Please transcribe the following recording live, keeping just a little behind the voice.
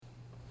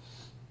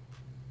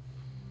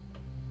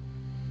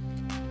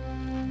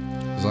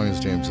as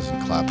James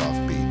doesn't clap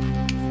off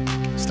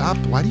beat. Stop.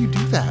 Why do you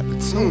do that?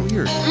 It's so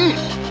weird.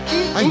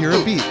 I hear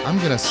a beat. I'm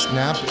going to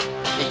snap.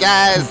 You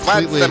guys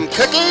want some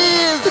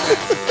cookies?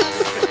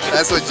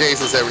 That's what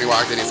Jason said when he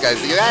walked in. These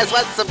guys, you guys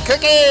want some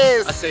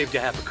cookies? I saved you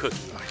half a cookie.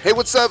 Hey,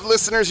 what's up,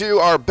 listeners? You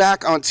are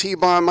back on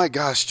T-Bomb. My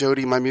gosh,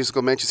 Jody, my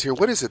musical mentions here.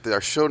 What is it?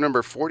 Our show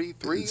number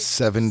 43?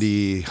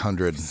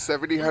 7,000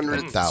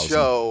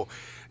 show.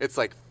 It's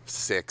like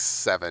 6,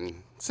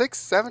 7. 6,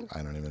 7?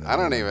 I don't even know. I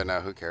don't even know.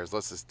 Who cares?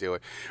 Let's just do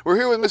it. We're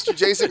here with Mr.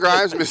 Jason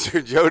Grimes,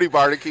 Mr. Jody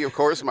Bardicke, of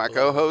course, my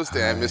co-host,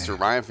 and Mr.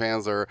 Ryan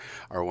Fansler,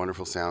 our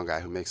wonderful sound guy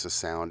who makes us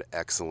sound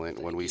excellent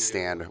when we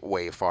stand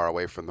way far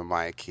away from the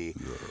mic. He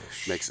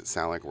makes it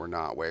sound like we're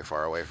not way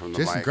far away from the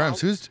Jason mic.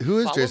 Grimes. Who is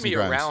Jason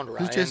Grimes? Around,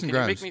 Ryan. Who's Jason Can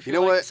Grimes? You make me feel You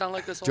know like what? I sound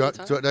like this all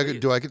the time?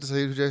 Do I get to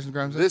say who Jason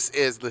Grimes is? This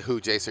is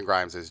who Jason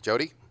Grimes is.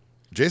 Jody?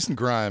 Jason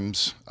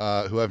Grimes,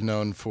 who I've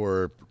known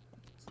for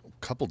a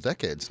couple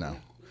decades now,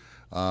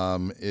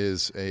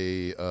 is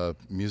a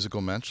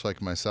musical mensch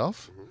like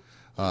myself,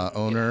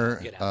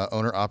 owner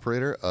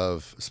operator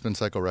of Spin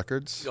Cycle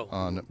Records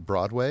on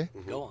Broadway.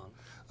 Go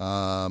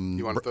on.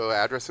 You want to throw the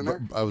address in there?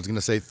 I was going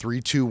to say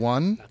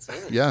 321. That's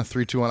it. Yeah,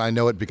 321. I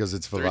know it because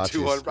it's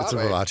 321 Vivace's. It's a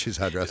Broadway. Vivace's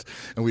address,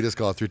 and we just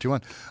call it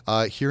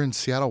 321. Here in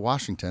Seattle,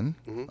 Washington,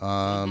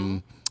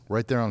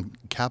 right there on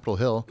Capitol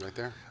Hill. Right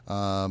there.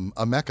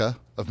 A mecca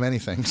of many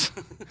things,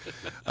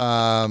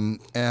 and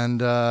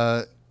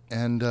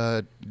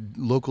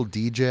local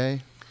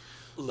DJ.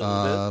 A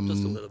little bit,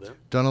 just a little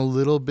bit. Done a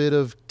little bit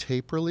of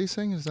tape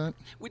releasing. Is that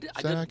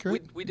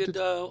accurate? We did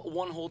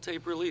one whole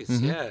tape release,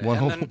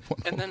 Mm-hmm.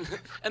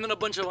 and then a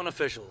bunch of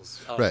unofficials,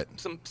 Right.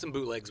 Some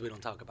bootlegs we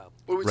don't talk about.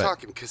 What are we Right.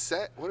 talking?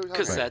 Cassette? What are we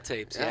talking Cassette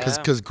tapes, yeah.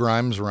 Because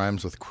Grimes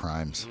rhymes with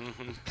crimes.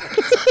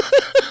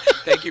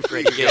 Thank you,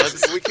 Freddie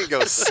Gibbs. We can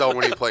go so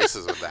many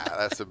places with that.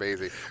 That's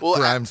amazing. Well,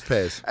 Grimes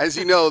pays. as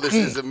you know, this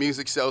is a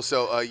music show,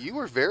 so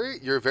you're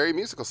very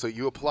musical. So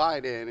you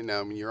applied and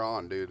you're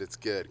on, dude. It's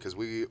good because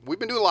we've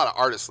been doing a lot of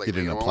artists lately. He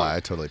didn't you know, apply. I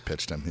totally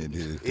pitched him. He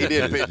He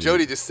did.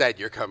 Jody just said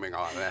you're coming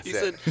on. That's He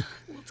it. said,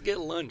 "Let's get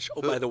lunch."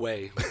 Oh, by the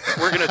way,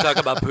 we're gonna talk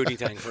about Pootie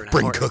Tang for an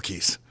Bring hour.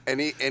 cookies. And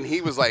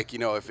he was like,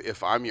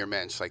 if I'm your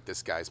mensch, like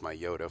this guy's my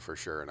Yoda for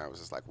sure. And I was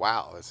just like,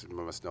 wow, this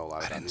must know a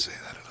lot. I didn't say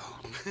that at all.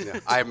 Yeah,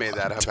 I made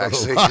that up Total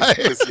actually. lie.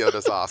 This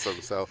Yoda's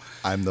awesome. So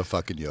I'm the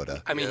fucking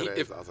Yoda. I mean, Yeah, that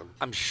is awesome.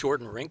 I'm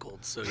short and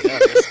wrinkled, so yeah,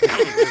 there's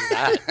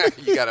that.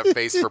 you got a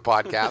face for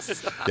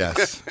podcasts.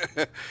 Yes.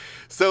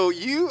 So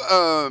you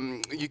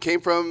came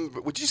from,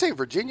 would you say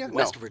Virginia?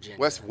 West No. Virginia.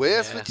 West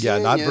Yeah. Virginia. Yeah,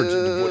 not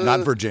Virginia. Not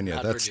Virginia.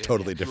 Not That's Virginia.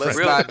 totally different.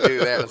 Let's not do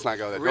that. Let's not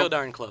go there. Real No-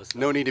 darn close.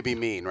 No need to be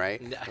mean,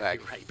 right? No,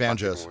 Like right.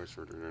 Banjos. fucking West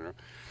Virginia.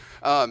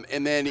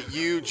 And then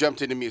you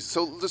jumped into music.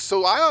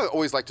 So I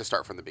always like to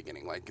start from the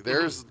beginning. Like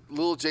there's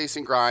little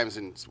Jason Grimes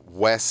in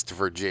West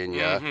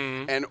Virginia,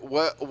 and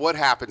what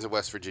happens in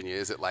West Virginia?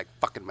 Is it like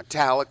fucking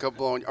Metallica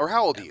blowing? Or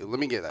how old are you? Let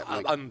me get that.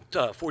 Like, I'm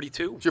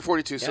 42. you're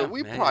 42, so Yeah,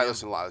 we yeah, probably yeah.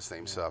 listen to a lot of the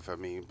same stuff. I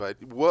mean,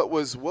 but what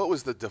was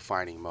the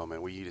defining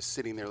moment? Were you just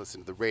sitting there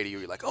listening to the radio?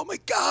 You're like, oh my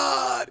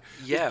god,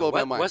 Yeah, Just blew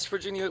my mind. West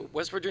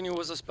Virginia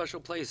was a special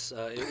place.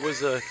 It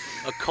was a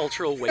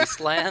cultural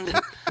wasteland.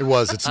 It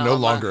was. It's no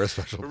longer a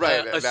special.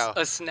 Right now.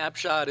 A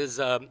snapshot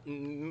is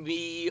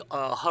me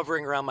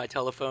hovering around my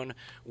telephone,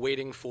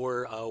 waiting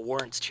for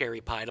Warrant's Cherry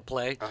Pie to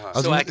play,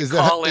 so I could is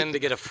that- call in to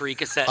get a free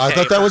cassette I tape.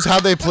 thought that was how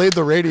they played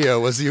the radio.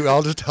 Was you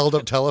all just held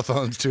up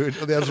telephones to it?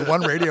 There was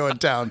one radio in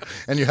town,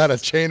 and you had a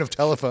chain of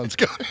telephones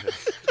going.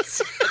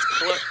 It's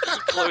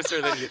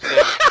closer than you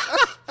think.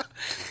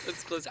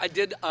 It's close. I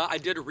did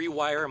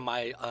rewire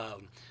my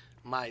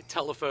my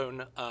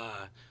telephone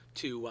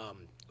to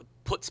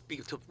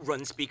to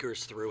run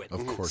speakers through it.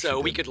 Of course So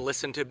you we did. could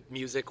listen to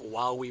music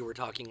while we were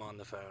talking on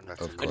the phone.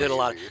 Of I did a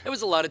lot. course. It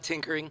was a lot of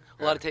tinkering,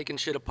 a lot of taking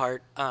shit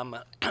apart, a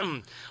lot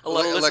of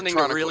listening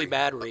to really Electronically.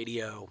 bad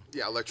radio.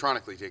 Yeah,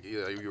 electronically,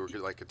 you were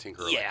like a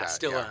tinkerer like Yeah, that.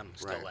 still yeah, am.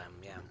 Still right. am.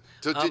 Yeah.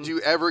 So did you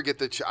ever get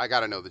the? I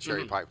gotta know the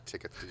cherry pie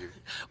ticket. Did you?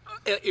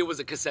 It was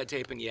a cassette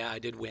tape, and yeah, I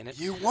did win it.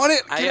 You won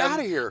it. Get am- out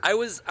of here. I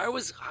was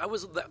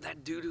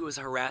that dude who was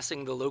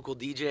harassing the local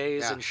DJs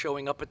Yeah. and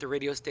showing up at the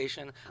radio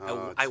station.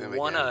 Oh, I it's him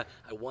won again.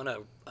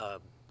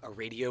 a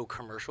radio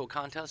commercial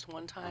contest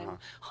one time.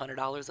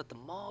 $100 at the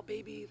mall,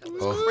 baby. That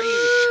was Oh.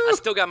 crazy. I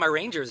still got my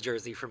Rangers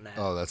jersey from that.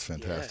 Oh, that's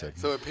fantastic.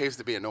 So it pays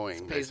to be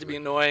annoying. Pays to be basically.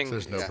 annoying.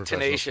 There's no professional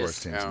tenacious.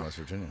 sports teams Yeah. in West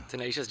Virginia.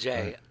 Tenacious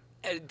J.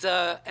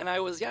 And I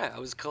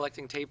was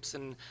collecting tapes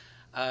and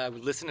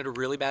listening to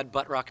really bad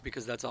butt rock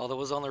because that's all that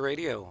was on the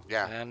radio.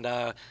 Yeah.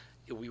 And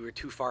we were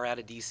too far out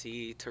of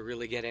DC to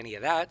really get any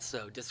of that,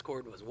 so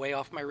Discord was way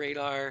off my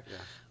radar.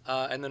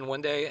 Yeah. And then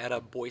one day at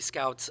a Boy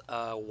Scouts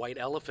White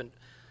Elephant,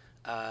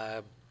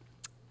 I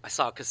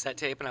saw a cassette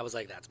tape and I was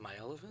like, "That's my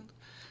elephant."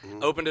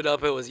 Opened it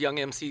up. It was Young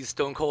MC's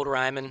Stone Cold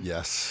Rhymin'.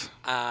 Yes.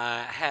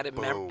 Had it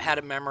Boom. had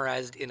it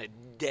memorized in a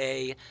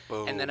day,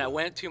 and then I Boom.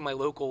 went to my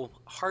local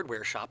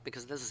hardware shop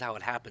because this is how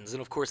it happens.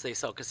 And of course, they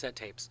sell cassette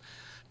tapes.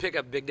 Pick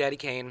up Big Daddy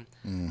Kane.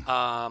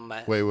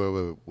 Wait.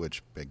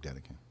 Which Big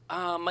Daddy Kane?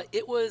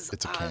 It was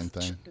It's a Kane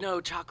thing?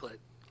 no chocolate.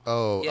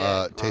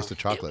 Taste of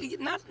Chocolate.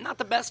 Not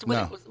the best, when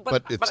No, it was,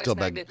 but it's I still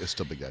snagged big. it. It's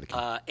still Big Daddy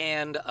Kane.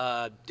 And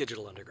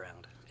Digital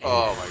Underground.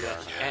 Oh my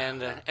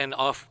God. And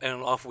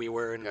off we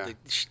were, and Yeah. the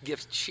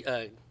gifts.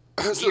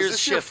 So is Years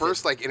this your shifted.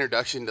 first like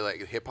introduction to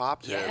like hip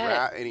hop, to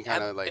rap, any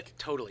kind of like?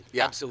 totally,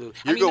 Yeah. absolutely.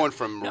 You're I mean, going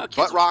from no, kids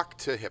butt rock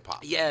to hip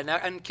hop. Yeah, now,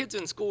 and kids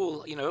in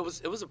school,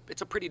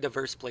 it's a pretty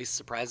diverse place,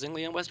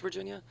 surprisingly, in West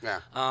Virginia. Yeah.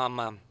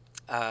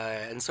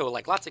 And so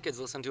like lots of kids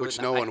listen to it. Which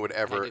and no I- one would I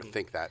ever didn't.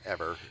 think that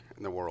ever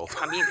in the world.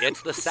 I mean,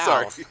 it's the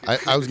Sorry.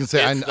 South. I was gonna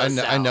say It's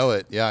the I know South.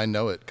 it. Yeah, I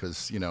know it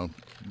because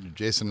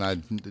Jason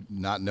and I,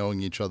 not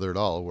knowing each other at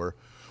all, were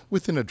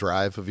within a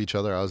drive of each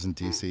other. I was in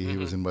D.C. He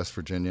was in West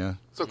Virginia.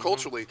 So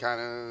culturally, kind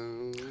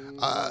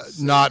of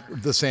Not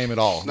the same at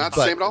all. not the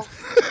but same at all.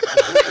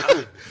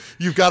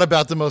 You've got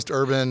about the most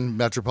urban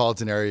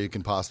metropolitan area you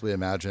can possibly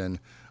imagine,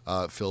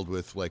 filled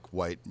with like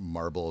white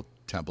marble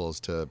temples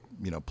to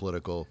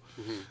political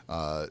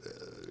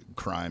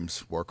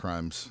crimes, war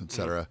crimes,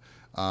 etc.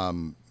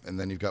 And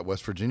then you've got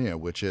West Virginia,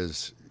 which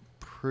is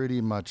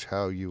pretty much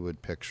how you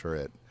would picture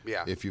it.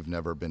 Yeah. If you've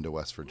never been to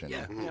West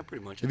Virginia. Yeah,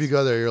 pretty much. If you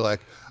go there, you're like,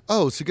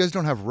 oh, so you guys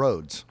don't have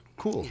roads.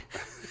 Cool.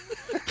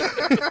 You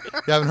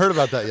haven't heard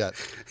about that yet.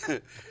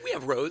 We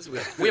have roads.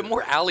 We have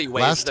more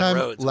alleyways Last than time,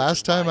 roads. which last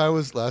is time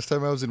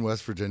why- I was in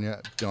West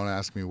Virginia. Don't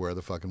ask me where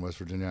the fuck in West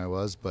Virginia I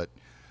was, but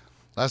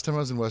last time I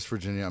was in West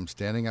Virginia, I'm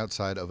standing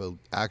outside of an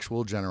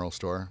actual general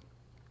store,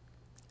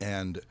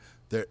 and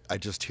I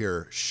just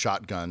hear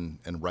shotgun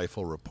and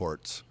rifle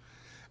reports,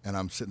 and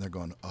I'm sitting there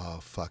going, "Oh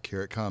fuck,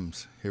 here it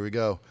comes, here we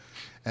go,"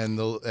 and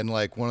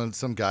like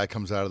some guy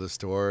comes out of the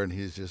store, and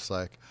he's just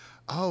like,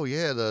 "Oh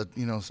yeah, the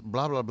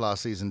blah blah blah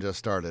season just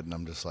started," and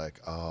I'm just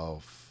like,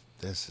 "Oh."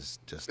 This is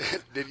just.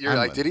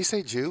 Did he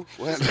say Jew?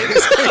 What? Did he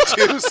say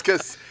Jews?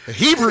 Because the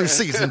Hebrew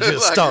season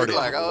just started.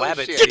 Like, oh,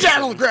 Wabbit shit. Get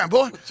down on the ground,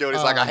 boy.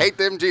 Jody's like, I hate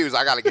them Jews.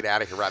 I got to get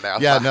out of here right now.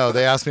 Yeah, no,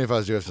 they asked me if I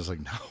was Jewish. I was like,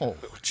 no,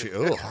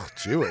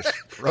 Jewish. As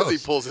Gross. he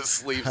pulls his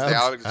sleeves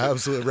down. And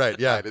Absolutely right.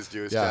 Yeah. hide his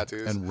Jewish yeah.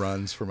 tattoos. And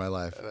runs for my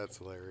life. That's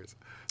hilarious.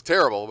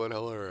 Terrible, but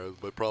hilarious,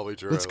 but probably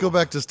true. Let's go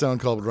back to Stone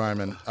Cold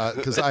Ryman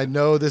because I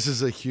know this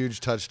is a huge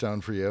touchstone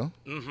for you.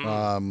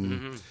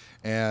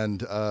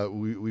 And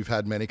we've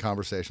had many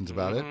conversations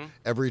about it.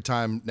 Every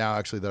time now,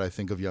 actually, that I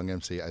think of Young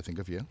MC, I think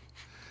of you.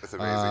 That's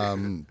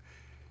amazing.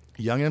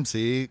 Young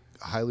MC,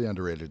 highly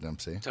underrated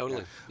MC.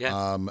 Totally.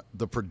 Yeah.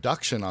 The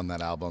production on that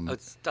album,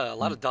 It's a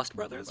lot of Dust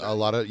Brothers. a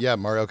lot of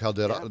Mario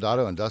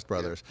Caldato and Dust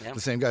Brothers, Yeah.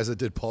 the same guys that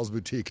did Paul's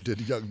Boutique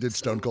did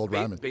Stone Cold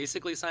Ryman.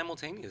 Basically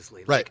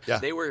simultaneously. Right, Like, yeah.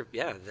 They were.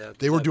 Yeah.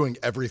 They were doing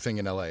everything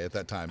in LA at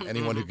that time.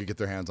 Anyone who could get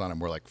their hands on them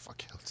were like,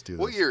 "Fuck yeah, let's do this."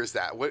 What year is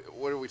that? What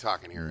are we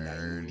talking here?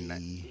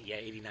 90, Yeah,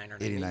 89 or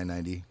 90. 89,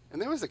 90.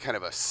 And there was a kind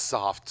of a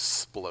soft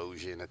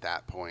explosion at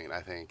that point,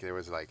 I think. There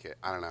was like,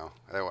 I don't know.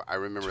 I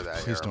remember that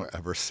Please era. don't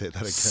ever say that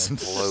again.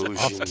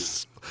 Explosion.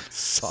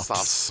 Soft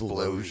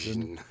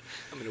explosion.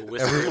 I'm gonna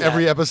whisper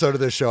Every that. episode of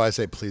this show, I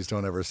say, "Please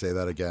don't ever say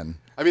that again."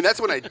 I mean, that's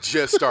when I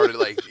just started,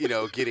 like,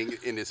 getting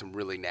into some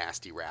really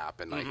nasty rap.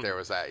 And, like, there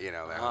was that,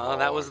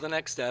 That was the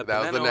next step.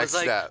 That And was then the I next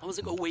was like, step. I was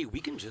like, oh wait, we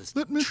can just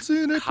Let me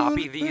see it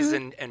copy on these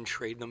back. and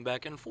trade them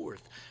back and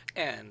forth,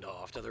 and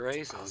off to the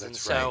races. Oh, and that's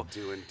so, right.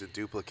 Doing the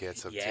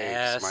duplicates of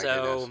yeah, tapes. My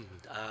so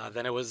goodness.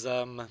 then it was,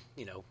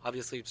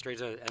 obviously straight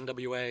to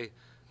NWA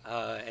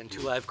and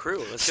Two Live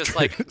Crew. Let's just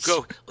like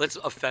go. Let's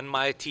offend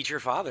my teacher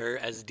father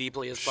as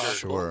deeply as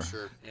possible.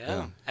 Sure.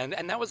 Yeah. And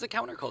that was the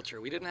counterculture.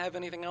 We didn't have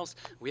anything else.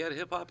 We had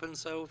hip hop, and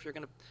so if you're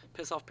gonna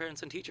piss off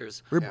parents and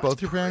teachers, Were Yeah. both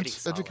your pretty parents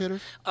solid.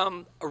 educators?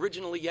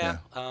 Originally, yeah.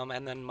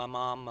 And then my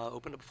mom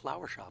opened up a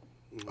flower shop.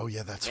 Oh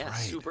yeah, that's Yeah, right.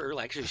 super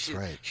early. Actually,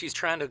 right. she's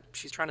trying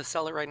to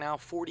sell it right now.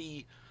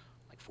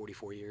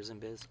 44 years in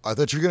biz. I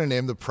thought you were gonna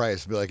name the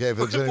price. Be like, hey, if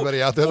there's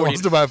anybody out there that 40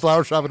 wants to buy a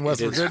flower shop in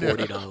West It's Virginia,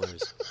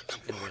 $40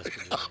 in West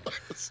Virginia.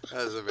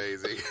 That's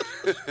amazing.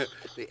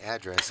 The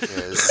address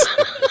is.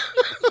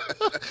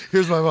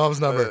 here's my mom's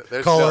number.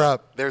 There's Call no, her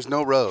up. There's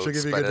no roads. She'll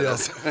give you a but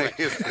good it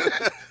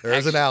is-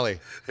 There's an alley.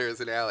 There's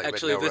an alley,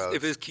 Actually, but no if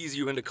roads. this keys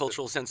you into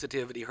cultural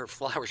sensitivity, her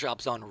flower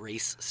shop's on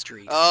Race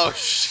Street. Oh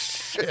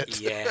shit!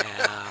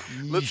 Yeah.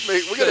 We're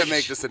gonna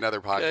make this another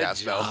Good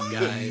podcast, job, though.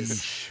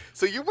 guys.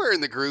 So you're wearing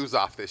the grooves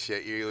off this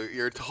shit.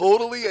 You're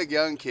totally a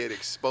young kid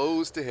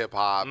exposed to hip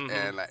hop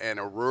and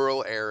a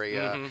rural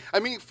area. I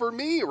mean, for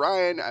me,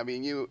 Ryan. I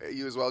mean, you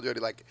as well, Jody.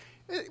 Like,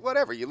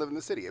 whatever. You live in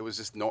the city. It was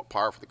just no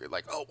par for the good.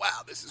 Like, oh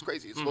wow, this is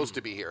crazy. It's supposed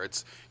to be here.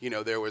 It's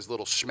there was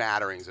little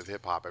smatterings of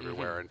hip hop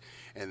everywhere,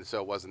 and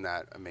so it wasn't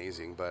that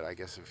amazing. But I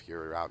guess if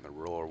you're out in the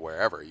rural or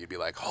wherever, you'd be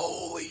like,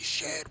 holy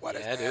shit, what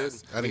is Yeah,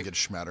 this? dude. I didn't get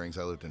schmatterings.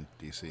 I lived in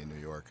D.C. and New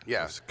York. I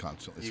Yeah. was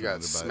constantly You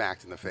got surrounded by it.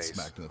 smacked in the face.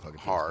 Smacked in the fucking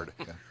face. hard.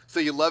 Yeah. So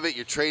you love it.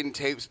 You're trading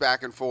tapes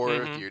back and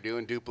forth. You're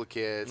doing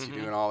duplicates. You're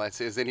doing all that.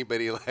 So is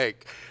anybody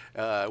like,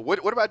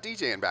 what about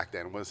DJing back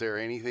then? Was there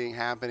anything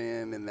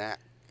happening in that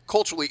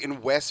culturally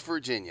in West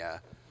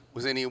Virginia?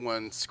 Was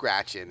anyone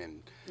scratching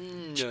and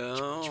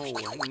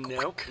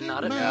Nope,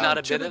 not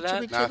a bit of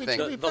that.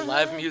 Nothing. The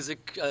live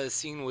music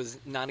scene was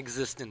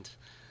non-existent.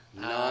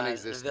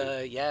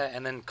 Non-existent.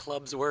 And then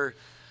clubs were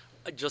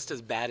just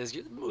as bad as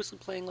you mostly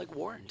playing like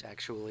Warrant,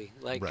 actually.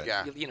 Like, Right.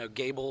 Yeah. you know,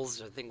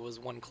 Gables, I think was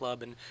one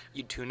club, and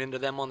you'd tune into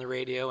them on the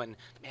radio, and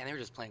man, they were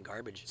just playing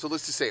garbage. So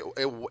let's just say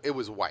it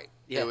was white.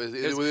 Yeah,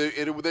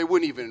 They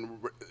wouldn't even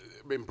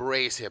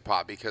embrace hip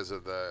hop because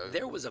of the.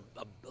 There was a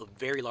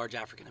very large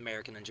African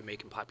American and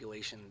Jamaican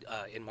population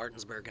in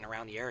Martinsburg and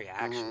around the area,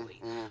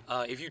 actually.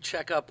 If you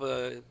check up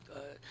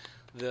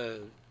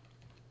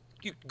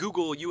you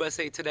Google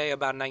USA Today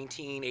about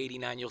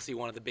 1989, you'll see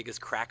one of the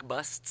biggest crack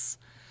busts.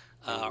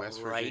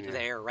 West Right Virginia.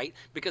 there, right?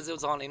 Because it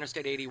was on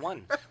Interstate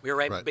 81. We were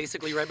Right.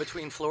 basically right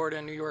between Florida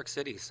and New York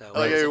City. So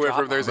Like it was a you went drop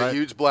from there's off. a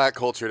huge black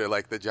culture to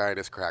like the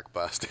giantest crack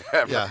bust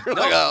ever. Yeah. Like,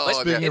 No, oh, let's-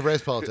 Speaking yeah. of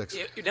race politics.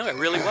 No, it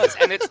really was,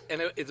 and it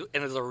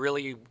was a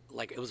really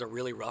it was a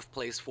really rough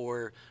place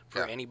for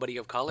Yeah. anybody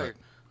of color.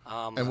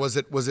 And was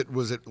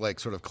it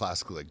like sort of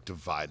classically like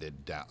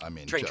divided down? I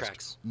mean, Train just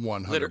tracks.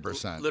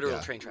 100%. Literal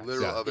yeah. train tracks.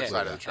 Literal other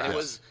side of the And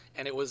tracks.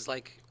 it was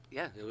like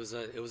it was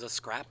a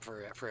scrap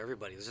for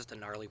everybody. It was just a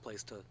gnarly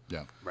place to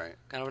Yeah. Right.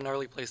 kind of a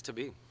gnarly place to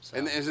be. So.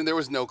 And there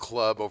was no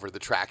club over the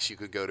tracks you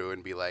could go to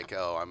and be like,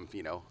 oh, I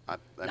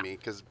mean,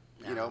 because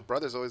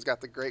Brothers always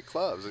got the great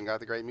clubs and got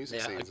the great music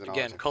yeah, scenes and all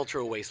again, that.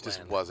 cultural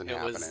wasteland. wasn't it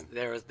happening.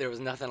 There was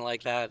nothing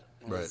like that.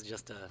 It was Right.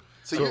 just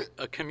So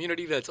a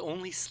community that's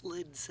only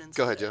slid since.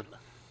 Go ahead, then.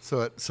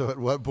 Joe. So at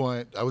what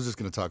point? I was just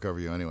going to talk over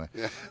you anyway.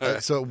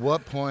 So at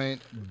what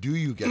point do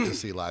you get to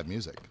see live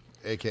music?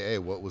 AKA,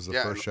 what was the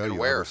Yeah, first show and you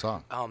where? ever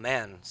saw? Oh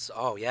man,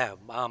 yeah.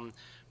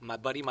 My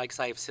buddy Mike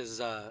Sipes,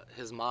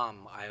 his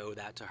mom, I owe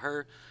that to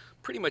her.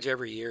 Pretty much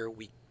every year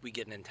we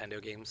get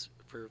Nintendo games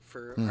for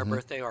our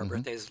birthday. Our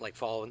birthdays like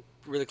fall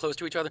really close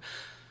to each other.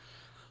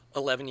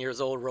 11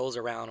 years old rolls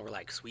around and we're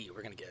like, sweet,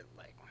 we're gonna get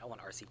like I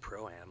want RC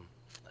Pro-Am.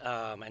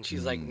 And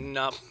she's like,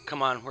 nope,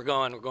 come on, we're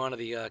going to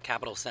the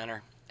Capitol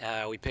Center.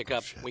 We pick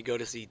up, we go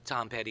to see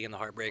Tom Petty and the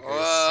Heartbreakers.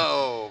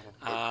 Whoa,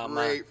 a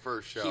great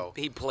first show.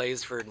 He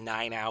plays for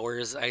 9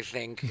 hours, I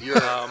think. You're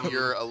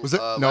Was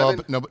it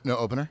 11? no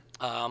opener?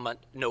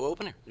 No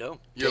opener, no.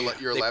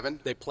 You're 11?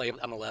 They play.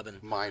 I'm 11.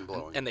 Mind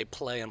blowing. And they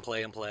play and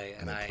play and play.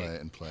 And they play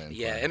and play and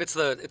yeah, play. and it's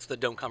the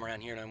Don't Come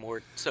Around Here No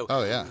More. So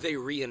Oh, yeah. they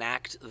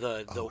reenact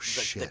the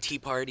shit. Tea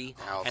Party,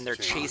 Alice and they're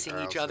in Chains, chasing or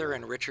each Alice other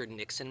in- in Richard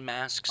Nixon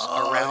masks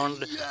around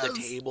the yes.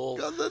 table.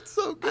 God, that's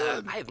so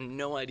good. I have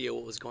no idea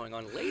what was going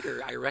on.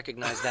 Later, I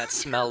recognized that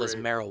smell as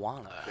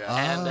marijuana,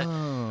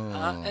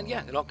 Yeah. and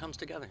yeah, it all comes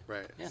together.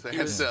 Right. Yeah, So he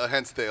hence, was-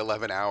 hence the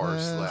 11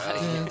 hours.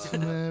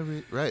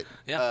 Right.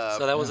 yeah.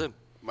 So that was it.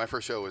 My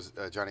first show was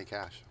Johnny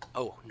Cash.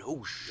 Oh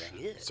no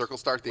shit. Circle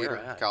Star Theater,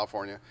 Where at?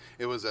 California.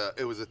 It was a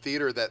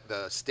theater that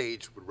the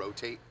stage would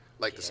rotate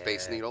like the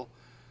Space Yeah. Needle.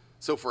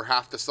 So for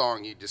half the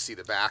song, you just see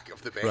the back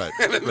of the band, Right,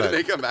 and then right.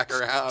 they come back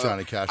around.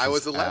 Johnny Cash's I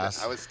was 11.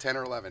 ass. I was 10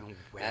 or 11.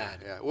 Rad.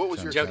 Yeah. What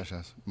was your? Joe-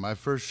 My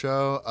first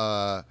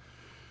show,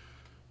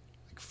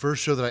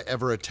 first show that I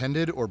ever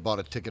attended or bought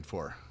a ticket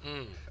for.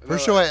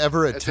 First show I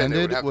ever attended,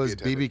 it would attended have to be was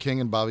attended. BB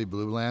King and Bobby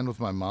Blue Bland with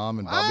my mom,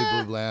 and Bobby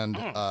Blue Bland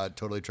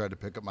totally tried to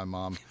pick up my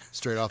mom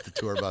straight off the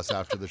tour bus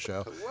after the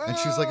show. And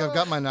she's like, I've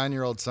got my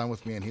 9-year-old son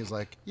with me, and he's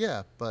like,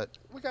 yeah, but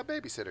We got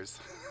babysitters.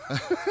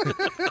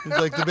 he's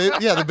like,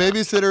 the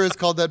babysitter is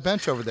called that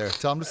bench over there.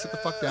 Tell him to sit the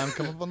fuck down,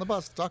 come up on the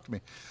bus, talk to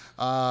me.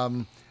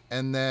 And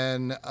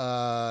then,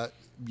 my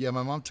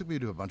mom took me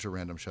to a bunch of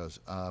random shows.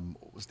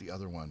 What was the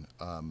other one?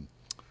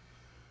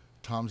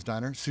 Tom's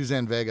Diner.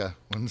 Suzanne Vega.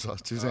 When I saw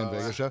Suzanne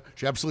Vega show,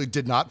 she absolutely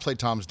did not play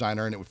Tom's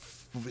Diner, and it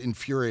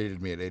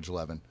infuriated me at age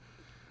 11.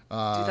 Dude,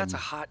 that's a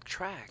hot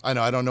track. I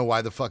know. I don't know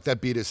why the fuck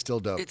that beat is still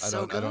dope. It's I so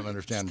don't. I don't good,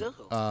 understand.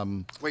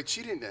 still. Wait,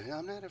 she didn't.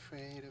 I'm not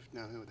afraid of.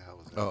 No, who the hell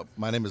was that? Oh,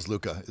 my name is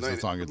Luca. Is the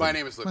song? you're My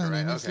thinking. name is Luca, My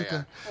right? name is Okay,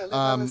 Luca. yeah. I live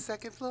on the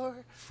second floor.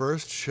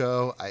 First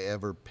show I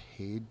ever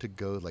paid to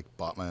go, like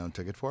bought my own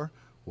ticket for,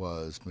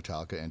 was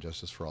Metallica and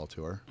Justice for All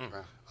tour.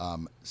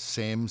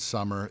 Same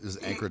summer, this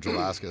is Anchorage,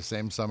 Alaska.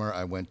 Same summer,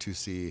 I went to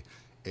see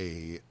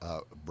a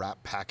rap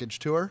package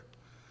tour.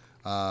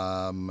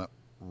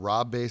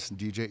 Rob Bass and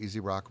DJ Easy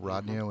Rock,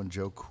 Rodney and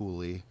Joe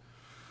Cooley.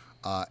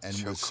 And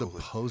Joe was Cooley.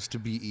 supposed to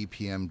be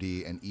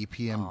EPMD, and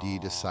EPMD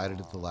decided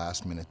at the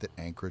last minute that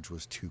Anchorage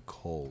was too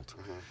cold.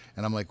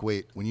 And I'm like,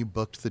 wait, when you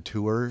booked the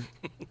tour,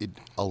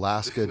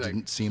 Alaska Like,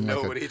 didn't seem like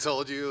a... Nobody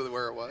told you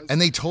where it was.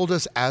 And they told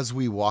us as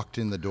we walked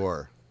in the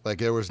door. Like,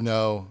 there was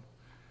no...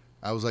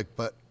 I was like,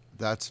 but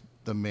that's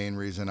the main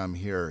reason I'm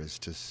here is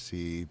to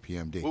see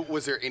PMD.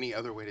 Was there any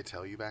other way to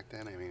tell you back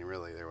then? I mean,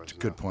 really, there was.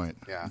 Good point.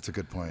 Yeah. It's a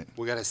good point.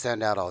 We got to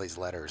send out all these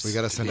letters. We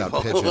got to send out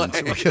People, pigeons.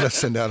 like- We got to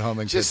send out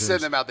homing Just pigeons.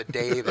 send them out the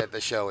day that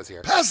the show is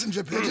here.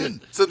 Passenger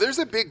pigeon. So there's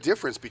a big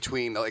difference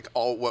between like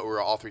all what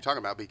we're all three talking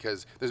about,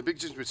 because there's a big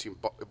difference between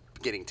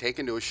getting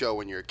taken to a show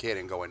when you're a kid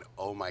and going,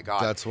 oh my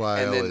god. That's why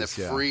I And then always-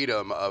 the yeah.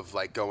 freedom of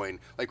like going,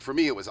 like for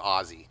me it was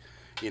Ozzy.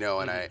 You know,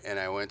 and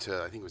I went to,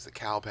 I think it was the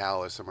Cow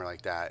Palace, somewhere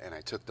like that, and I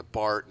took the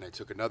BART, and I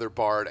took another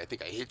BART. I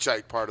think I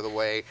hitchhiked part of the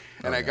way,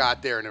 and I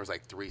got there, and there was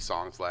like 3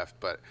 songs left.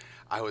 But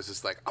I was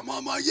just like, I'm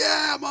on my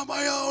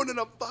own, and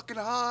I'm fucking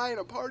high, and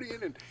I'm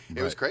partying, and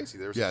it was crazy.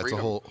 There was Yeah, freedom.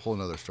 it's a whole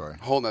nother story.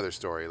 Whole nother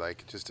story,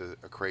 like just a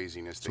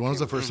craziness. So when was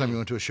the first time you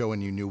went to a show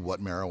and you knew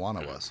what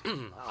marijuana was?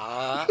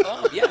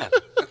 Yeah. Yeah,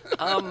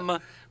 I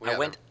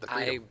went. the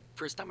freedom.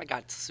 First time I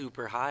got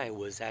super high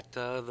was at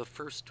the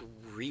first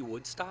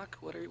Woodstock.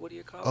 What do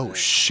you call it? Oh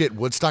shit,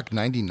 Woodstock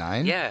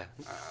 '99. Yeah.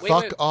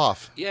 Fuck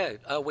off. Yeah.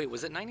 Wait,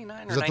 was it 99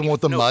 or Is that the 90, one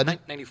with the no, mud?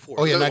 94.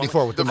 Oh yeah,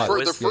 '94 with the mud.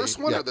 The first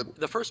one, yeah. or the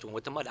The first one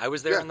with the mud. I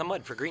was there Yeah. in the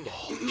mud for Green Day.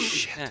 Holy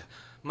shit.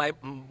 Yeah.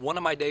 One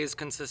of my days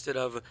consisted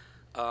of,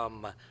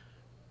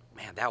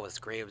 man, that was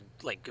great.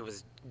 It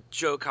was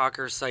Joe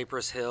Cocker,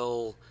 Cypress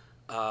Hill.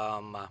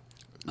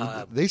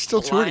 They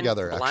still tour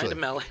together, Blind actually.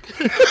 Melon.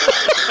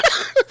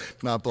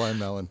 Not Blind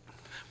Melon.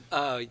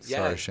 Yeah.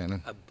 Sorry,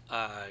 Shannon.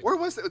 Where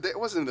was it? It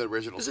wasn't the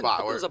original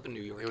spot. It was up in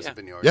New York. It was yeah. up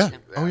in New York. Yeah.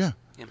 Oh yeah.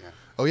 Yeah.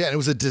 Oh yeah, and it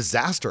was a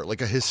disaster,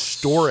 like a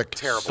historic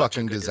Terrible.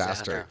 fucking Good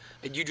disaster.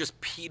 And you just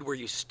peed where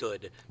you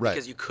stood Right.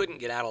 because you couldn't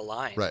get out of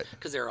line. Right.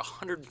 Because there are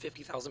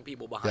 150,000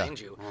 people behind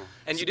you,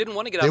 and you didn't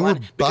want to get out They of were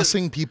line. because-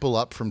 busing people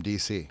up from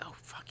DC. Oh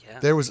fuck yeah.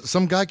 There was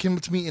some guy came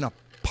up to me in a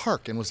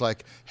park and was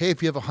like, "Hey,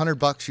 if you have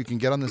 $100, you can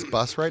get on this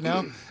bus right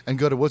now and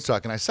go to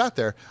Woodstock." And I sat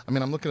there. I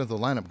mean, I'm looking at the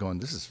lineup, going,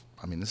 "This is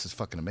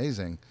fucking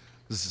amazing.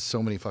 This is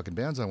so many fucking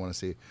bands I want to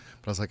see."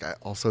 But I was like, I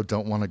also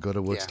don't want to go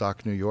to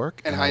Woodstock, New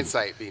York, And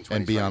hindsight being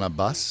and be 20/20. on a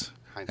bus.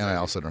 Hindsight And I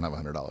also don't have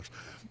 $100.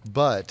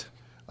 But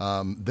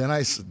then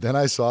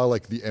I saw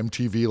like the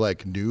MTV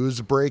like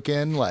news break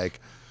in, like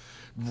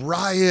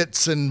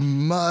riots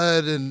and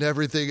mud and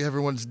everything.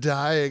 Everyone's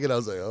dying, and I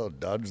was like, "Oh,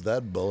 dodge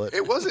that bullet."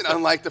 It wasn't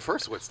unlike the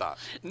first Woodstock.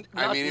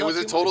 I mean, it not was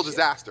a too total much, yeah.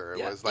 disaster. It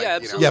Yeah, was like, yeah, you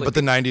know, absolutely. Yeah, but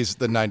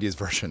the '90s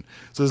version.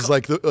 So it's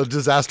like a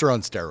disaster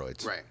on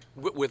steroids. right.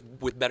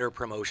 with better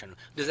promotion.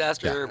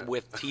 Disaster Yeah.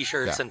 with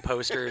T-shirts Yeah. and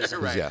posters.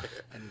 And, Right. Yeah.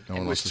 No one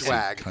with wants to see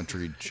swag.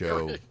 Country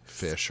Joe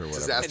Fish or whatever.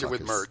 the Disaster fuck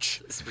with is-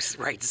 merch.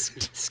 Right,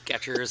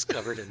 Skechers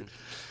covered in.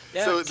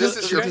 Yeah, So this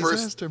is your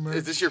Disaster first. merch.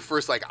 Is this your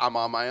first like I'm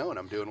on my own?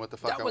 I'm doing what the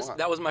fuck I want.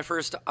 that was my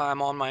first.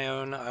 I'm on my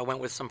own. I went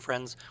with some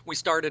friends. We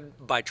started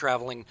by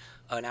traveling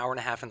an hour and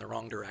a half in the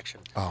wrong direction.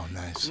 Oh,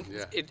 nice.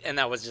 Yeah. And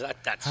that was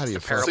that's How do just you a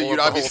fuck- parable So you'd of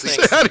the whole obviously-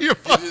 thing. How do you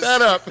fuck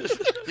that up?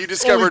 You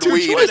discovered two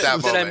weed choices. at that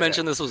Did moment. I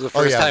mention this was the Oh,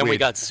 first yeah, time we weed.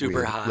 got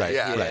super Weed. high? Right,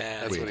 Yeah, right.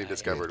 that's when he yeah.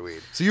 discovered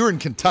weed. So you were in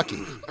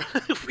Kentucky.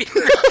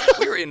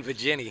 we were in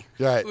Virginia.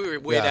 Right. We were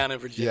way Yeah. down in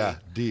Virginia.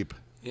 Yeah, deep.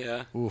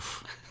 Yeah.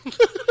 Oof.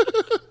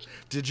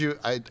 Did you?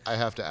 I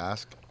have to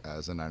ask,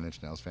 as a Nine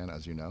Inch Nails fan,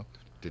 as you know,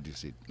 did you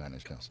see Nine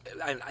Inch Nails?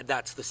 And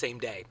that's the same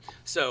day.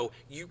 So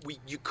you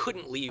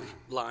couldn't leave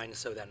line.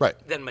 So Right.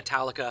 then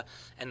Metallica,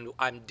 and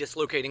I'm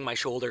dislocating my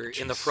shoulder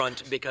in the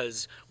front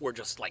because we're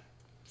just like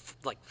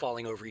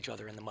falling over each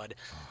other in the mud.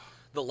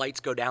 The lights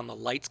go down, the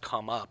lights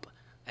come up,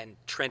 and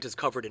Trent is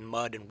covered in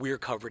mud, and we're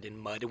covered in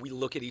mud, and we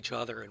look at each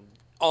other, and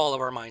all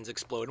of our minds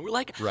explode, and we're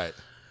like, Right.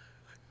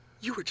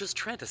 "You were just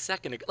Trent a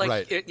second ago." Like,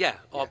 Right.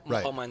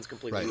 Right. all minds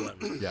completely Right.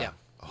 ruined. Yeah. Yeah.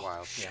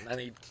 Wow. Yeah, and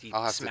he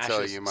I'll have to smashes,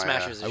 tell you my,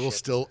 smashes his I will shit.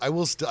 still.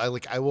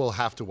 I will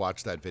have to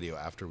watch that video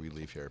after we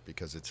leave here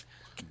because it's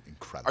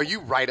incredible. Are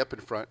you right up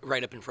in front?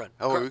 Right up in front.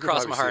 Oh, we could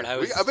Cross probably my see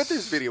heart. it. I bet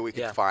this video we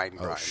can yeah. find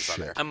Oh, Grimes on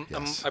shit. there.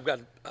 Yes. I've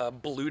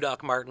got blue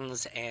Doc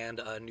Martens and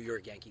a New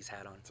York Yankees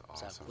hat on.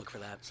 So look for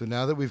that. So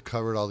now that we've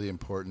covered all the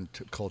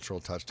important cultural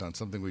touchdowns,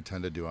 something we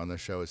tend to do on the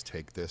show is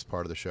take this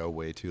part of the show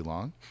way too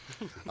long.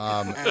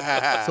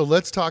 So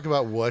let's talk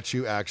about what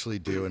you actually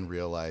do in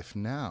real life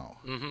now,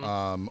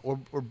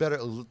 or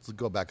better, let's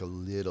go back a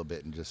little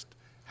bit and just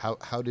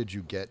how did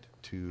you get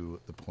to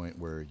the point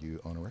where you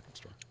own a record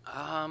store?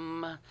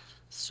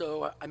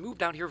 So I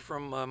moved out here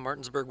from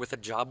Martinsburg with a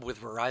job with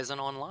Verizon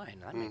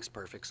Online. That makes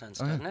perfect sense,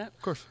 Oh, yeah, doesn't it?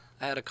 of course.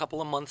 I had a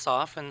couple of months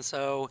off, and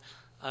so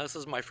this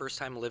is my first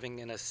time living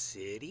in a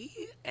city,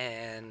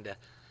 and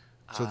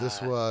So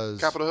this was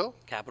Capitol Hill?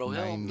 Capitol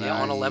Hill, 90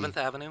 yeah, on 11th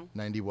Avenue.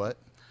 90 what?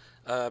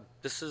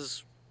 This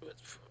is, I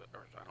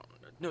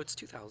don't know. No, it's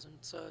 2000.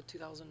 It's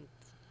 2000.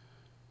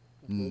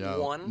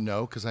 No, One?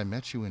 no, because I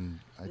met you in.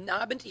 No,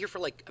 I've been here for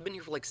like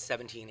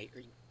 17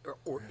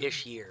 or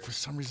ish years. For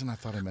some reason, I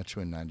thought I met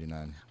you in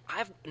 '99.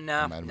 I've I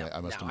no, might have no, made- I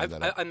must no. have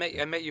made that up. I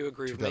met you at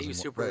Groove. Met you 2001,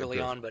 super right, early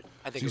Groove. on, but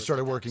I think So it you was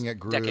started like working at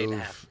decade and a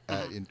Groove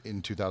half.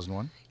 in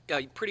 2001.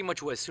 Pretty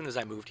much as soon as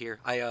I moved here.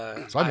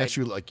 So I met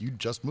you like you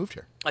just moved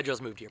here. I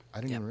just moved here. I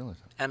didn't yeah. even realize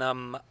that.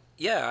 And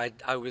yeah,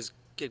 I was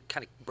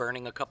kind of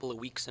burning a couple of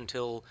weeks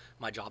until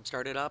my job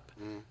started up,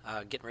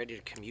 getting ready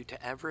to commute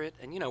to Everett.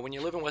 And when you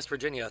live in West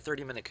Virginia, a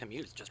 30-minute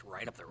commute is just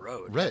right up the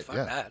road. Right, Fuck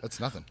yeah, that. that's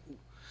nothing.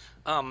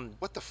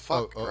 What the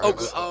fuck? Oh,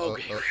 Grimes?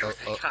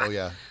 oh,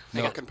 yeah.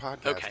 No, Fucking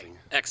podcasting. Okay,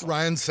 excellent.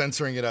 Ryan's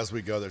censoring it as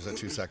we go. There's a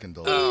 2-second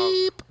delay.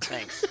 Oh,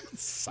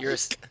 thanks.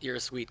 You're a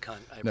sweet cunt.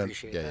 I No,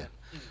 appreciate yeah, that.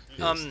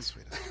 yeah. He is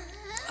sweet.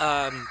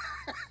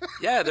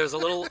 Yeah, there's a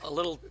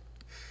little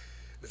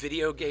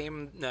video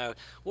game. No,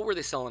 what were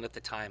they selling at the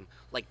time?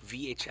 Like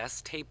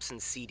VHS tapes and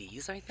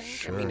CDs, I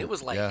think. I mean, Sure, it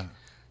was like yeah.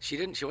 she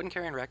wasn't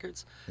carrying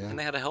records, Yeah. and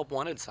they had a help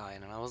wanted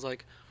sign, and I was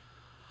like,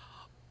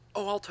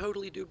 oh, I'll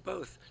totally do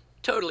both.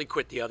 Totally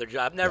quit the other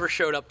job. Never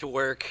showed up to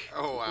work.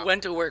 Oh, wow.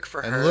 Went to work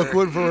for her. And look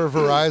what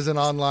Verizon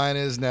Online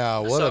is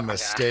now. What So- a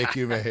mistake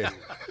you made.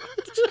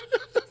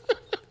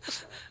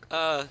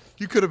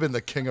 You could have been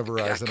the king of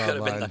Verizon could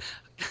have been Online.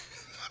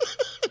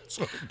 That's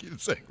what I keep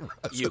saying.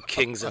 Verizon. You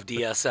kings of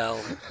DSL.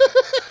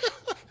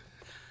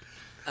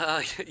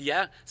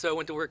 Yeah, so I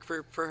went to work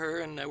for her,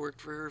 and I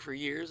worked for her for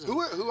years. And,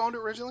 Who owned it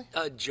originally?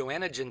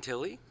 Joanna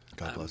Gentili.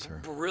 God bless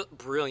her.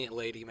 Brilliant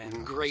lady,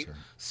 man. Great, her.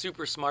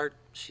 super smart.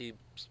 She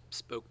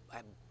spoke a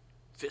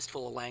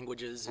fistful of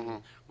languages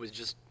and was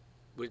just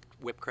with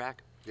whip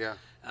crack. Yeah.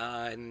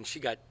 And she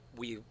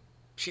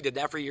did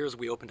that for years.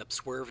 We opened up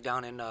Swerve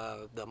down in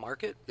the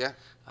market. Yeah.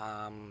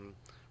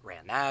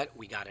 Ran that.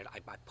 We got it. I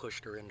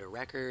pushed her into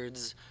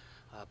records.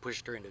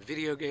 Pushed her into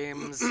video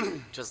games,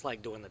 just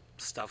like doing the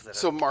stuff that.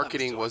 So I was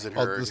marketing doing. wasn't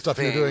Oh, her the stuff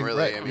thing, you're doing, really.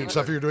 right? I mean, the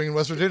stuff you're doing in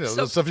West Virginia, the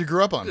Stuff- stuff you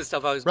grew up on. The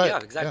stuff I was. Right, Yeah,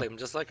 exactly. yeah. I'm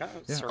just like, Yeah,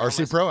 surround RC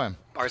myself- Pro-Am.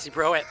 RC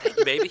Pro-Am. Thank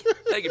you, baby.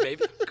 Thank you,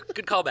 baby.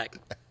 Good callback.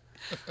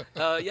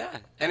 Yeah.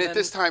 and at then-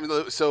 this time,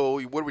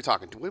 so what are we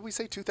talking? What did we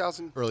say?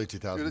 2000? Early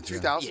 2000s. The yeah.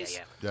 2000s?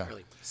 Yeah.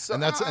 Really. So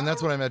and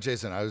that's when I met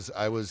Jason.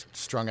 I was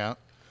strung out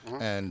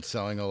and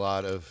selling a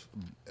lot of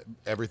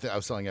everything. I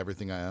was selling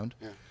everything I owned.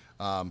 Yeah.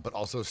 But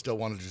also still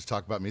wanted to just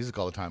talk about music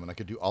all the time, and I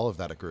could do all of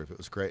that at Groove. It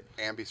was great.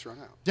 And be strung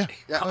out. Yeah.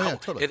 Yeah. Oh, yeah,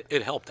 totally.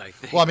 It helped, I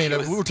think. Well, I mean, It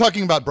was- we were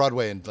talking about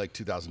Broadway in like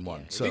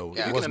 2001, so if you it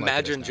can wasn't like it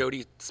is imagine now.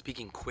 Jody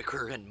speaking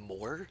quicker and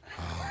more.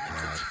 Oh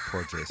God,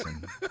 poor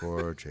Jason.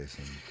 Poor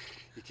Jason.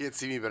 You can't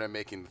see me, but I'm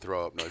making the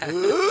throw up noise.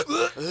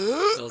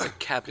 That was a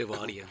captive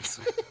audience.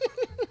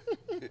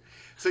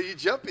 So you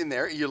jump in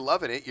there, you're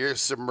loving it, you're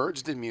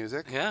submerged in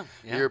music. Yeah,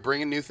 yeah. You're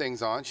bringing new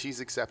things on. She's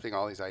accepting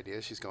all these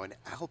ideas. She's going,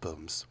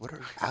 albums? What are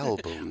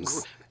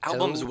albums?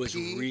 Albums was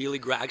LP? really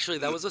great. Actually,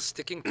 that was a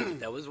sticking point.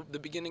 That was the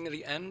beginning of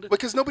the end.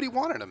 Because nobody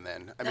wanted them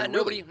then. I mean,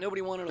 nobody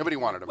really. wanted them. Nobody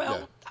wanted 'em,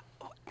 Well,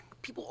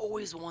 people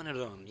always wanted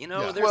them. You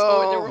know, Yeah. there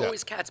Well, were yeah.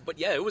 always cats. But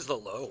yeah, it was the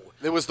low.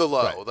 It was the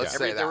low. Right, Let's yeah.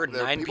 say that. There were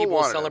 9 people people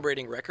wanted 'em.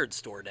 celebrating Record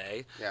Store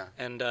Day. Yeah.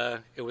 And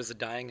it was a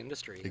dying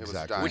industry. was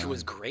Exactly. dying. Which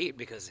was great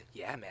because,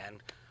 yeah,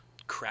 man,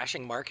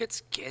 crashing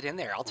markets, get in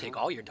there. I'll take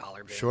all your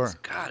dollar bills. Sure.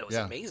 God, it was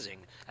Yeah. amazing.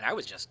 And I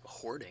was just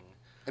hoarding.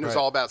 And it was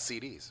Right. all about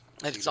CDs.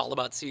 And it's all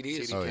about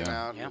CDs. CD Oh, came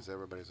yeah. out, Yeah. and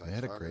everybody's like, They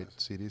had a fuck great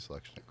this. CD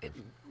selection at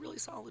Groove. Really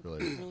solid. Really.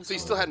 Really So you solid.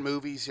 still had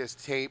movies, you had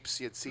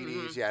tapes, you had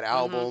CDs, Mm-hmm. you had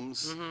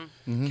albums.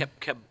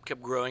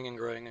 Kept growing and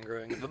growing and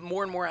growing, but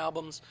more and more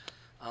albums.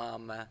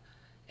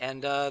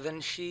 And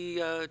then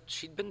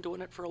she'd been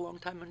doing it for a long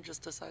time and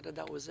just decided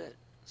that was it.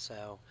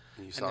 So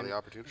And you saw then the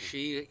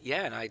opportunity.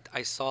 And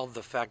I saw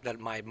the fact that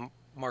my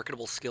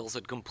marketable skills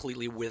had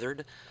completely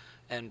withered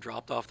and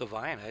dropped off the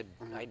vine.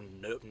 I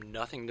had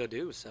nothing to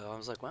do, so I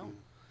was like, well,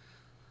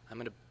 I'm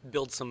gonna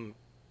build some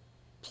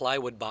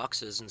plywood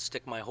boxes and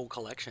stick my whole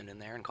collection in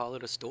there and call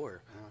it a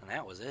store, and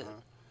that was it.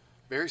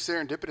 Very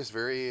serendipitous,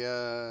 very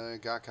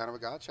got kind of a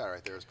god shot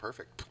right there. It was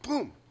perfect.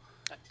 Boom.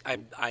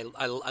 I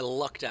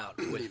lucked out.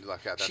 With, You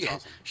lucked out. That's she,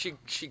 awesome.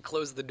 She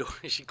closed the door.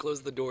 She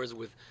closed the doors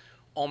with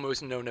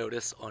almost no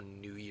notice on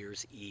New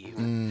Year's Eve.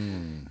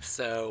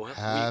 So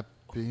Happy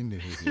New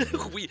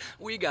Year.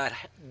 we got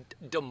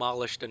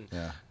demolished and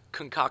Yeah.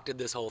 concocted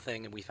this whole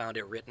thing, and we found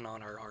it written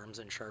on our arms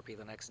in Sharpie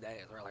the next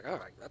day. We're like, oh,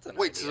 that's an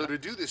Wait, idea. so to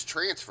do this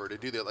transfer, to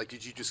do that, like,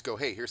 did you just go,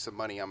 hey, here's some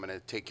money, I'm going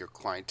to take your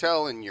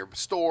clientele and your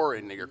store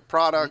and your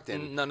product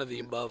and None of the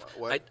above.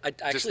 What? I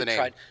Just actually the name?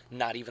 tried.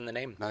 Not even the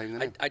name. Not even the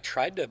name? I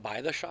tried to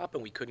buy the shop,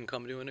 and we couldn't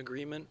come to an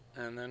agreement,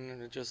 and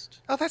then it just.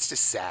 Oh, that's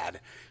just sad.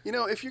 You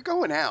know, if you're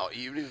going out,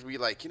 you need to be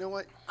like, you know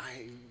what,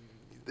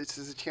 this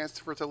is a chance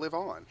for it to live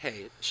on.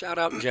 Hey, shout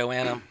out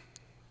Joanna.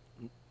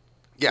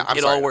 Yeah, I'm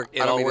It sorry. all worked.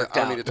 It I don't all mean to- worked I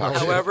don't out. mean to talk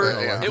shit, However,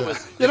 but, yeah. it was.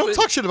 Yeah, it don't was-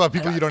 talk shit about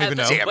people you don't even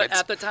know. But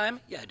at the time,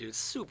 yeah, dude,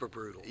 super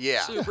brutal.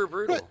 Yeah. Super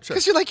brutal. Sure.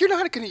 Because you're like, you're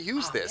not going to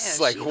use Oh, this.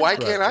 man, Like, she why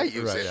had- can't I Right,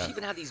 use right, it? yeah. She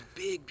even had these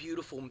big,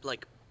 beautiful,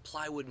 like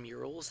plywood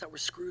murals that were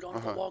screwed onto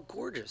the wall,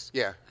 gorgeous.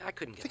 Yeah. I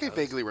couldn't I get. think I those.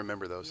 vaguely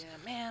remember those.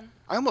 Yeah, man.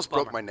 I almost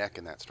broke Bummer. my neck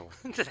in that store.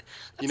 That's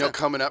You know, a-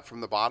 coming up from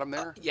the bottom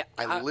there, yeah,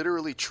 I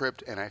literally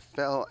tripped and I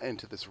fell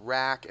into this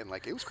rack and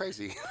like it was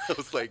crazy. I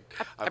was like,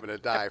 I'm gonna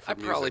die I from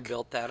probably music.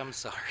 built that. I'm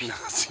sorry. No, you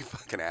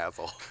fucking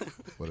asshole.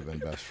 Would have been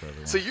best for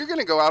everyone. So you're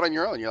gonna go out on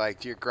your own. You're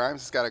like, your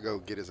Grimes has got to go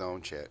get his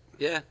own shit.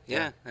 Yeah,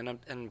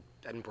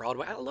 and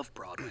Broadway. I love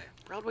Broadway.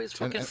 Broadway's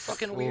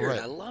fucking well, weird.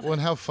 right. I love Well, it.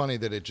 and how funny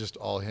that it just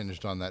all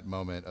hinged on that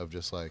moment of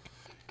just like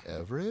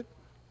Everett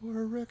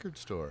or a record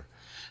store,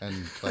 and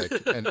like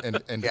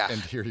and Yeah. and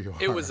here you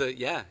are. It was a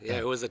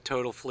it was a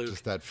total fluke.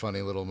 just that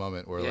funny little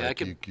moment where Yeah, I like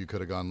could- you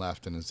could have gone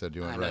left and instead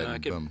you I went know. right I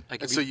and could boom. I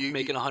could And be so you-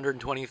 making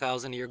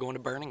 120,000 a year going to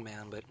Burning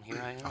Man, but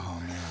here I am.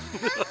 Oh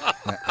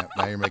man,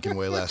 now you're making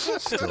way less.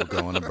 Still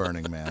going to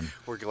Burning Man.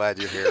 We're glad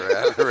you're here,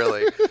 man.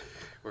 Really.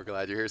 We're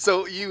glad you're here.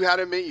 So you had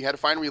to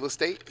find real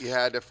estate. You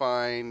had to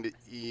find,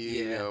 you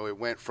Yeah. know, it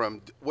went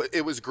from,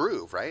 it was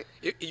Groove, right?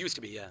 It used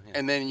to be, yeah.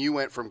 And then you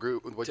went from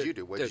Groove. What did To- you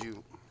do? What did to-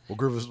 you? Well,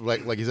 groove is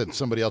like you said,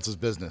 somebody else's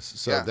business.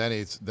 So Yeah.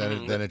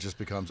 then then it just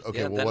becomes okay.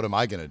 Yeah, well, then- what am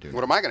I going to do?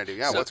 What am I going to do?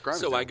 Yeah, what's Grimes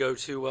So doing? I go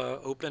to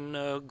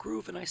open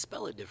Groove and I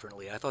spell it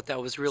differently. I thought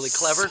that was really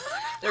clever.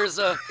 There's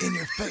a In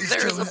your face,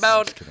 there's Joe.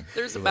 about Just kidding.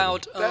 there's I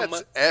love about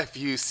That's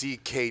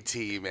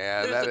F-U-C-K-T,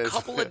 man. there's That a is.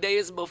 couple of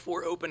days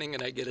before opening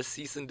and I get a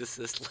cease and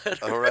desist letter.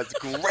 Oh, that's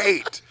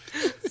great.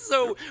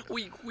 So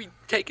we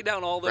take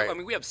down all the. Right. I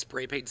mean, we have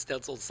spray paint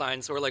stenciled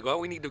signs, so we're like, well,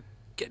 we need to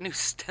get new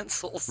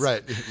stencils.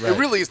 Right. It Right.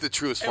 really is the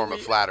truest form of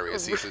we- flattery, a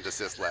cease and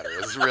desist letter.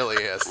 It really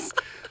is.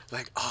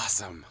 Like,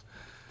 awesome.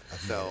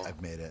 So,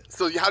 I've made it.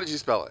 so how did you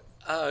spell it?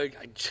 I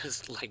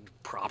just like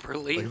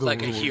properly,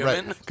 like a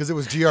human. Because it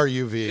was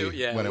GRUV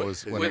Yeah, when it with-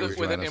 was with, when it a- was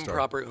with an trying to start.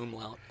 improper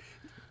umlaut.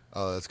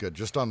 Oh, that's good.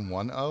 Just on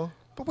one O.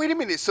 But wait a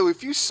minute. So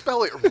if you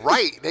spell it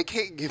right, they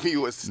can't give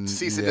you a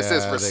cease and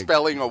desist for they-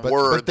 spelling a but,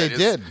 word. But they that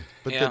is- did.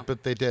 But Yeah.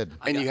 but they did.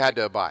 And you had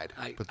to abide.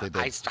 But they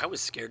I did. was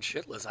scared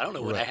shitless. I don't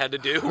know what I had to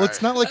do. Well, it's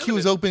not like he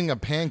was opening a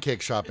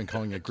pancake shop and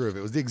calling it Groove.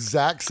 It was the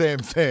exact same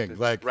thing.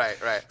 Like Right.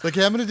 Like,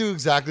 hey, I'm going to do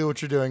exactly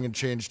what you're doing and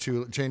change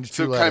two So it kind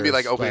of letters, be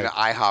like opening but-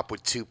 an IHOP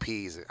with two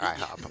P's at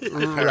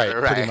IHOP. Right,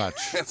 pretty Right. much.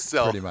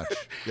 So- Pretty much.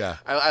 Yeah.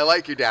 I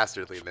like your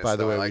dastardliness. By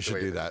the though. I way, like we should way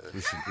do you- that. We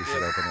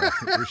should open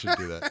that. We should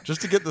do that. Just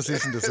to get the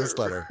cease and desist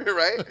letter.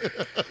 Right?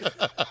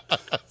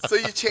 So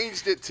you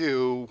changed it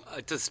to.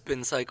 To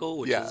Spin Cycle,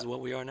 which Yeah. is what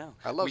we are now.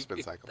 I love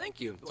Spin Cycle. Thank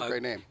you. It's a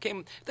great name.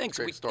 Thanks.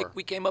 Great store.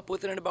 We came up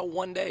with it in about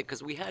one day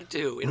because we had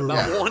to in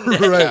about one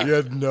day. Right. You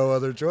had no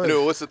other choice.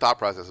 No, what's the thought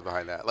process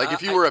behind that? Like,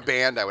 if you were a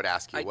band, I would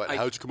ask you,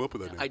 how'd you come up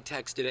with that name? I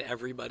texted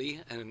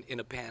everybody and in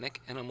a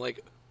panic, and I'm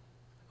like,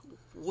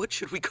 "What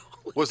should we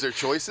call it?" Was there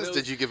choices? No.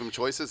 Did you give them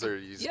choices, or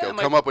you just Yeah, go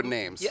my- come up with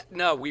names? Yeah,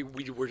 no, we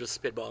were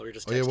just spitballing. We were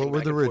just Oh, yeah, texting what were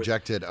back the and forth.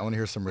 rejected? I want to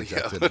hear some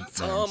rejected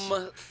names.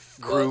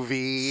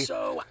 Groovy.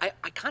 So I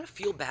kind of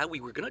feel bad. We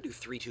were gonna do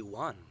 3, 2,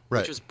 1, Right.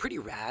 which was pretty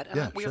rad. And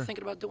Yeah, we sure. were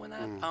thinking about doing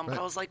that. But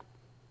I was like,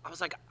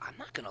 I'm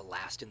not gonna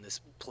last in this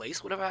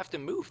place. What if I have to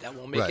move? That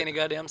won't make Right. any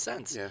goddamn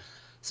sense. Yeah.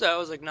 So I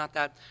was like, not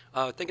that.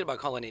 Thinking about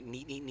calling it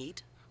Neat Neat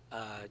Neat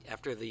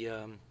after the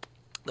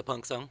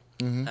punk song,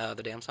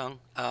 the damn song.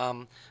 But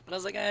I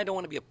was like, I don't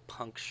want to be a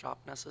punk shop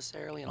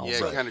necessarily. And Yeah,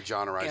 also it kind of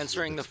genreizes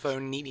answering it. the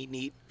phone Neat Neat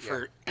Neat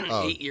for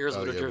Oh, 8 years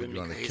would have yeah, driven you me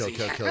wanna crazy.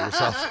 kill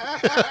yourself.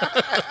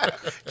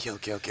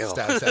 Kill.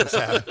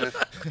 Stab.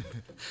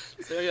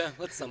 So yeah,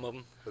 that's some of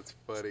them. That's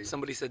funny.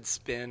 Somebody said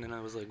spin, and I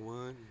was like,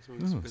 what?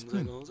 Spin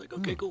cycle. I was like,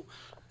 okay, cool.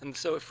 And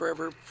so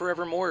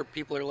forevermore,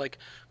 people are like,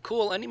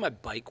 cool, I need my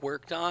bike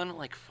worked on. I'm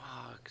like,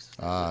 fuck.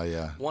 Ah,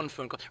 yeah. One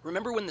phone call.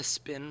 Remember when the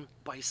spin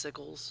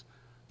bicycles,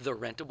 the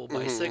rentable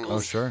bicycles? Oh,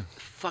 sure.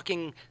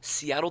 Fucking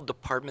Seattle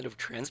Department of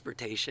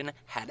Transportation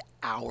had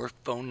our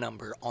phone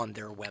number on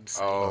their website.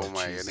 Oh,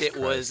 my Jesus goodness.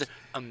 It was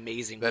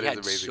amazing. That We is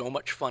had amazing. so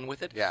much fun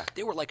with it. Yeah.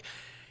 They were like,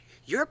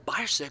 your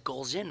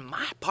bicycle's in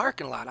my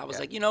parking lot. I was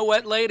like, you know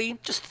what, lady?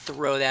 Just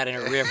throw that in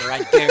a river.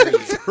 I dare you.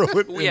 Throw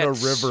it We in had a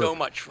river. so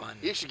much fun.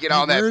 You should get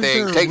on that Where's thing,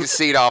 there a take ri- the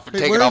seat off, and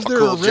Hey, take it where's off a there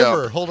cool a river?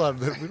 jump. Hold on.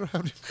 We don't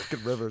have any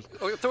fucking rivers.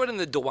 Or throw it in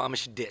the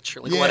Duwamish ditch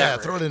or like Yeah,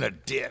 whatever. throw it in a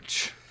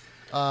ditch.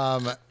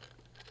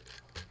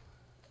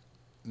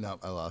 No,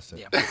 I lost it.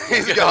 Yeah.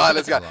 It's gone.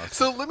 It's gone. Lost.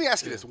 So let me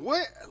ask you this: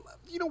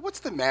 what's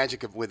the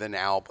magic with an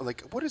album?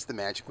 Like, what is the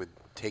magic with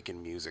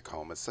taking music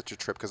home? It's such a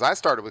trip because I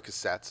started with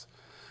cassettes,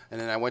 and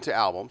then I went to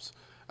albums.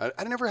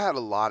 I never had a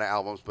lot of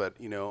albums, but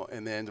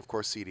and then of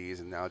course CDs,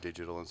 and now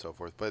digital and so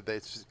forth. But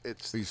it's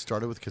So you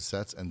started with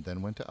cassettes and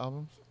then went to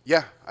albums?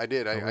 yeah, I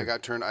did. I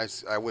got turned. I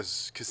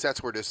was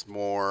cassettes were just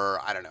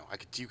more. I don't know.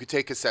 You could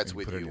take cassettes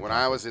with put it in you. your When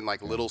I pocket. was in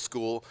like little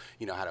school,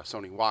 I had a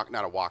Sony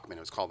not a Walkman. It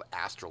was called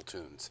Astral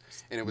Tunes,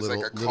 and it was like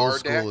a Little car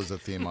school deck. is a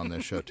theme on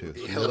this show too.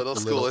 Yeah, little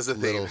school is a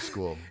thing. Little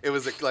school. It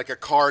was like a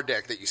car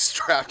deck that you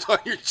strapped on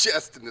your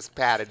chest in this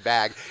padded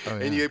bag,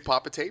 and yeah. you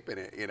pop a tape in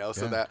it.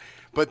 So Yeah. that.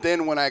 But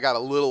then when I got a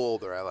little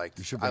older, I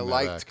should I bring that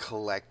liked back.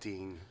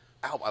 collecting.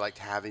 I liked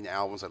having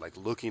albums. I liked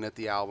looking at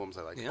the albums.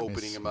 I liked Yeah. opening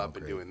They them smell up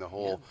and great. doing the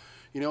whole.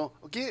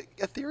 Get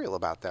ethereal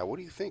about that. What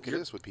do you think it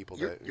is with people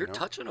You're, that you're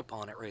touching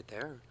upon it right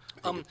there.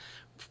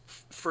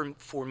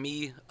 For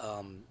me,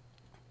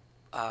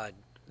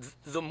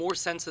 the more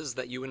senses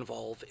that you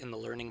involve in the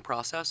learning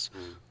process,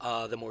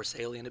 the more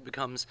salient it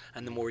becomes,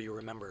 and the more you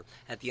remember.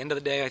 At the end of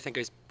the day, I think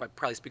I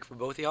probably speak for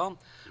both of y'all.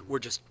 We're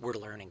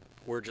learning.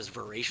 We're just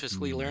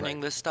voraciously learning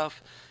this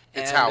stuff.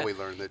 It's And how we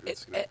learn that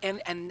it's,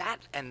 and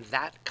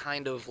that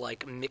kind of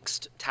like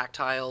mixed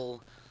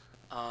tactile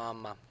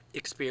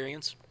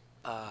experience,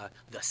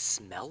 the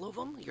smell of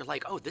them, you're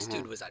like, oh, this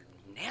dude was a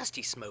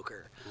nasty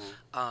smoker.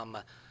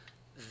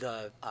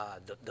 The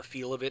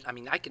feel of it. I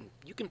mean,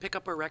 you can pick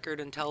up a record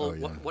and tell Oh,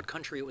 yeah. what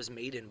country it was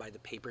made in by the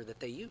paper that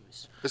they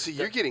use. But see,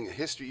 you're getting a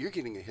history. You're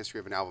getting a history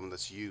of an album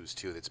that's used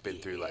too. That's been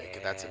through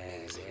that's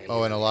amazing.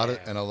 Oh, and a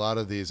lot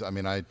of these. I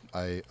mean, I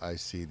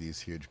see these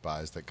huge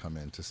buys that come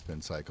into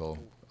Spin Cycle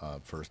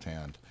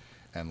firsthand,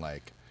 and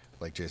like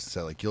Jason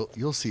said, like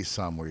you'll see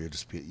some where you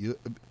just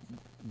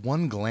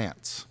one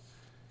glance,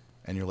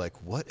 and you're like,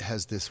 what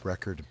has this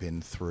record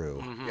been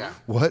through? Yeah.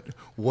 What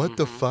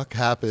the fuck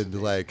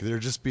happened? Like there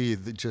just be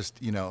just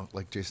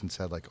like Jason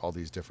said, like all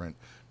these different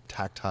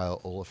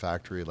tactile,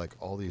 olfactory, like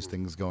all these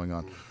things going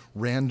on,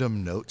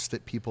 random notes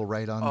that people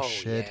write on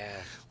shit,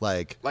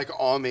 like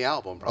on the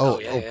album.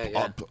 Probably.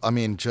 I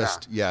mean,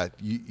 just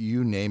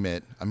you name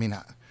it. I mean,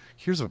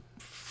 here's a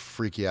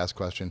freaky ass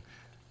question.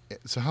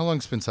 So how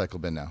long's Spin Cycle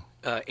been now?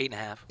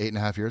 8.5.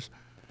 8.5 years.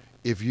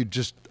 If you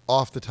just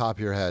off the top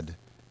of your head,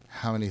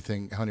 how many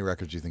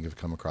records do you think have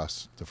come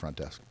across the front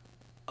desk?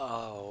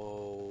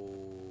 Oh,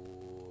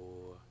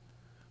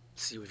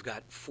 let's see, we've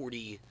got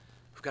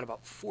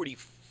about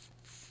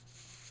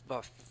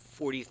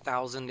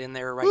 40,000 in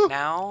there right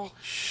now.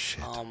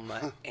 Shit.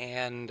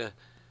 And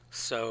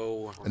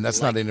so. And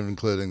that's not even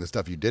including the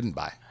stuff you didn't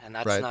buy. And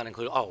that's right? not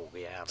including. Oh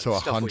yeah. So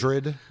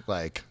 100,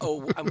 like.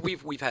 Oh,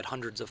 we've had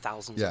hundreds of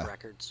thousands of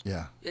records.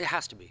 Yeah. It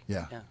has to be.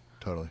 Yeah.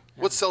 Totally.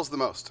 What sells the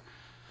most?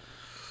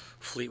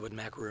 Fleetwood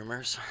Mac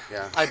Rumors.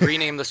 Yeah. I'd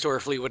rename the store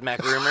Fleetwood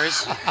Mac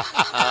Rumors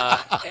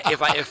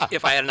if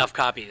I had enough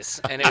copies,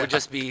 and it would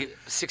just be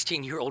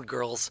 16-year-old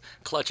girls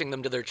clutching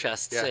them to their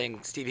chests, saying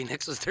Stevie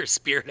Nicks was their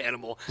spirit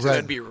animal. Right.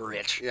 I'd be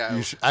rich.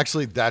 Yeah.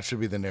 Actually, that should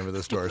be the name of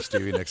the store.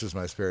 Stevie Nicks is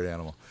my spirit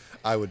animal.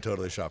 I would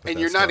totally shop at that And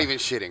you're store. not even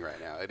shitting right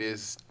now. It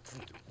is.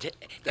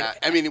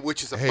 I mean,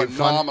 which is a Hey,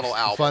 phenomenal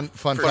album.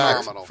 Fun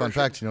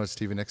fact. You know what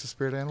Stevie Nicks'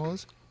 spirit animal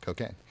is?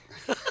 Cocaine.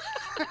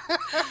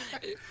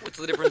 What's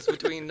the difference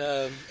between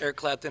Eric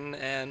Clapton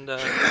and?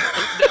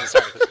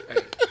 Sorry.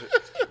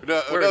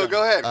 No,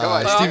 go ahead. Go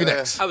on. Stevie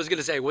Nicks. I was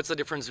gonna say, what's the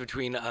difference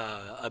between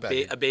a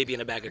baby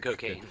and a bag of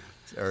cocaine?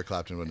 Eric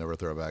Clapton would never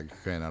throw a bag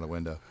of cocaine out a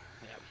window.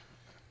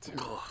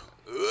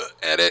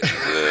 Edit.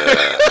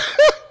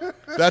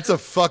 That's a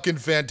fucking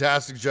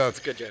fantastic joke. It's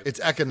a good joke. It's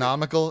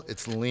economical,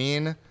 it's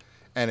lean,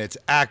 and it's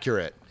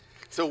accurate.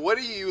 So what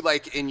do you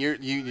like? You've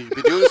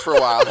been doing this for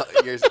a while.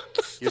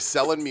 You're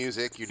selling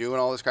music. You're doing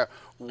all this crap.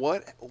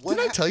 What Did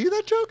I tell you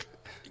that joke?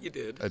 You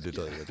did. I did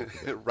tell you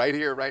that joke. right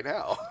here, right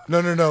now? No.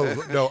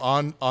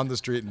 On the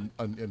street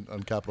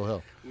on Capitol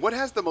Hill. What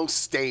has the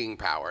most staying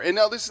power? And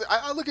now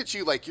I look at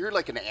you like you're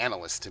like an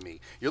analyst to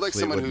me. You're like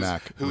Fleetwood someone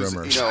Mac who's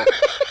rumors.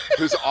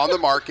 who's on the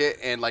market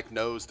and like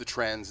knows the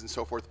trends and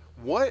so forth.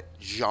 What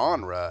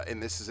genre?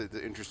 And this is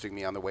interesting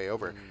me on the way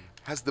over.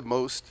 Has the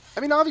most? I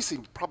mean, obviously,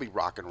 probably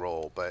rock and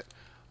roll, but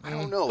I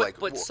don't know. But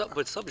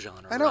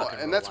subgenre. I know, rock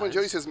and that's when roll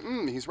Jody wise. says,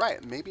 "He's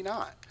right. Maybe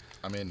not."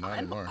 I mean, not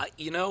anymore.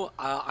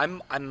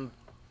 I'm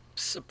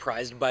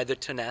surprised by the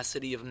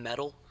tenacity of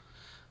metal.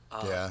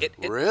 Yeah.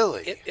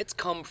 Really? It's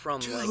come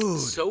from like Dude.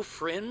 so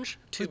fringe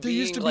to But there being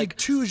used to be like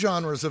 2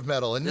 genres of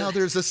metal, and now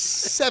there's a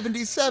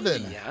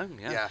 77.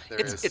 Yeah, there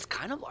is. It's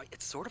kind of like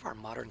it's sort of our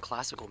modern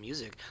classical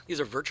music.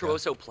 These are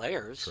virtuoso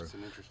players. It's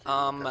an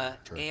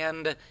interesting.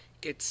 And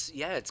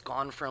it's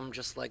gone from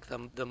just like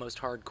the most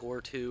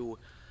hardcore to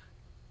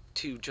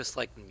just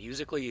like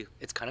musically,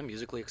 it's kind of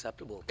musically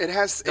acceptable. It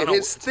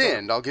is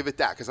thinned. I'll give it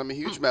that because I'm a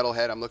huge Mm.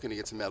 metalhead. I'm looking to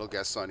get some metal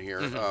guests on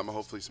here. Mm-hmm.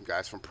 Hopefully some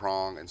guys from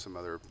Prong and some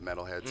other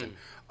metalheads. Mm.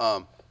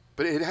 And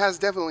but it has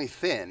definitely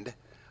thinned.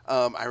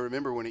 I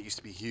remember when it used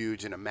to be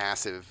huge and a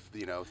massive,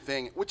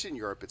 thing. Which in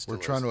Europe it's still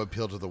We're trying to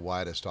appeal to the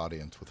widest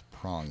audience with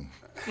Prong.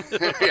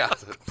 yeah,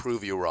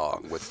 prove you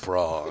wrong with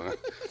Prong.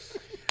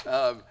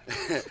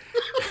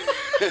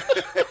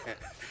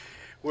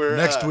 We're,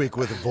 Next week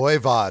with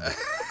Voivod.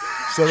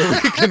 So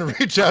that we can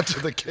reach out to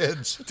the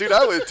kids. dude,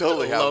 I would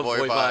totally have Love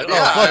Voivod. Voivod.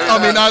 Yeah, Oh,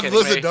 Fuck, I mean, kidding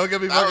listen, me. don't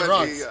get me that fucking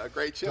wrong. would be a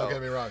great show. Don't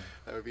get me wrong.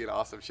 That would be an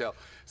awesome show.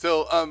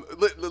 So,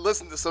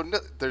 listen. So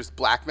there's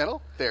black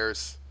metal.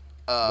 There's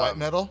White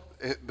metal?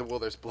 well,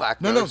 there's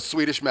black No, metal. no. There's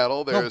Swedish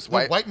metal. There's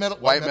no, white metal.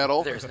 White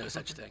metal. There's no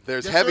such thing.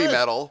 There's Yes, heavy there is.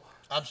 metal.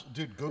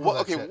 Dude, Google Well,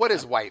 that okay, shit. what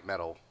is white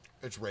metal?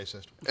 It's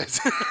racist. It's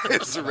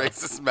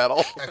racist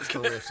metal.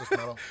 Extra racist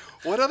metal.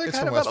 What other It's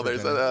kind of from metal?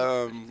 West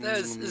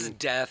There's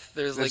death.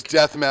 There's there's like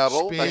death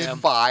metal. Speed. That's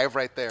 5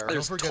 right there.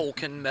 There's Don't forget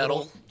Tolkien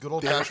metal. Good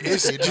old There fashioned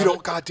is, speed you metal.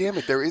 don't. God damn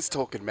it! There is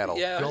Tolkien metal.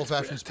 Yeah. Good old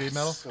fashioned speed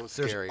metal. So There's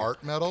scary.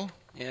 art metal.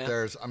 Yeah.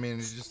 There's, I mean,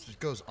 it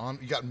goes on.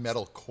 You got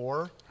metal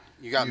core.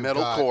 You got You've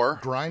metal got core.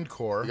 grind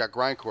core. You got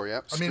grindcore.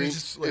 Yep. I mean, it's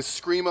just like- is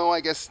screamo?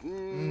 I guess. no,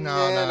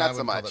 nah, I not so wouldn't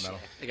call much. that metal.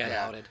 It got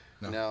Yeah. outed.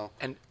 No.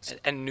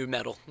 And new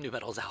metal's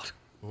out.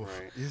 Oof.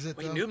 Right. Is it?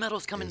 Wait, though? new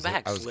metal's coming Is it?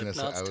 back. I was gonna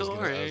say. Slipknot's I was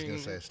touring. gonna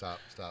say. Stop.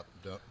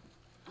 Don't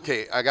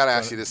Okay, I gotta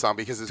ask you this song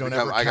because it's don't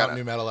become. ever I count gotta.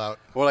 new metal out.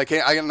 Well, I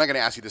can't. I'm not gonna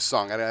ask you this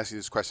song. I gotta ask you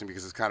this question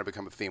because it's kind of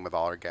become a theme with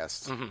all our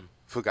guests.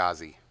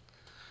 Fugazi.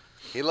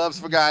 He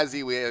loves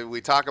Fugazi. We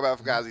talk about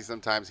Fugazi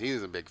sometimes.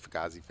 He's a big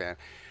Fugazi fan.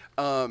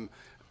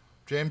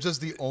 James is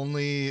the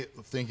only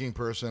thinking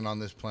person on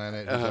this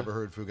planet Uh-huh. who's ever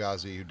heard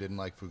Fugazi, who didn't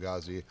like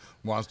Fugazi,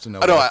 wants to know.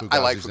 I know why I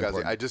like Fugazi's Fugazi.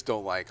 important. I just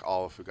don't like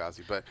all of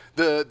Fugazi. But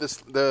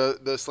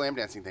the slam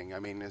dancing thing. I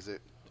mean, is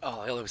it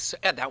Oh,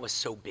 that was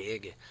so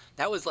big.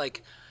 That was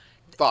like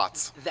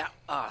thoughts? that.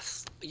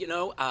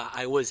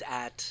 I was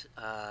at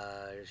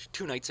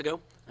 2 nights ago.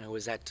 I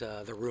was at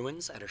the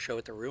Ruins, at a show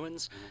at the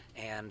Ruins,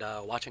 and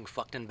watching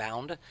Fucked and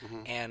Bound,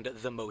 and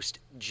the most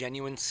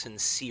genuine,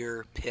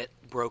 sincere pit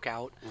broke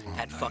out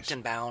at Fucked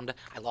and Bound.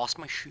 I lost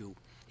my shoe.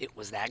 It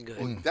was that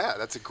good. Yeah,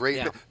 that's a great.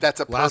 Yeah. That's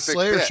a Last perfect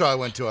Slayer pit. show I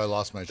went to, I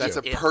lost my shit. That's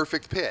a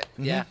perfect pit.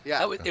 Yeah,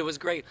 Yeah. it was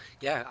great.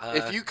 Yeah.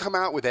 If you come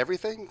out with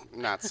everything,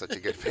 not such a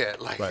good pit.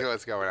 Like Right.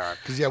 what's going on?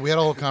 Because we had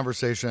a whole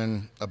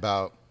conversation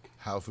about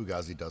how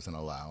Fugazi doesn't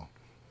allow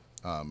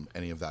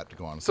any of that to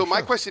go on. So the my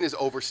show. question is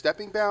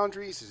overstepping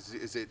boundaries?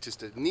 Is it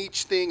just a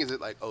niche thing? Is it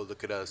like, oh,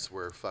 look at us,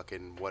 we're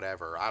fucking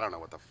whatever? I don't know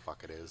what the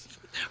fuck it is.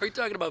 Are you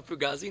talking about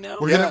Fugazi now?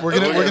 We're Yeah.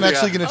 gonna Yeah.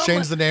 actually gonna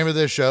change the name of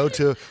this show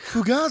to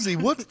Fugazi.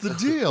 What's the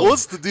deal?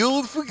 What's the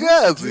deal with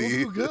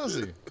Fugazi?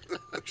 Fugazi?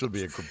 Should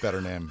be a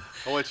better name.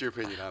 I want your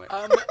opinion on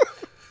it.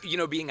 You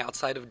know, being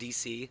outside of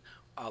DC,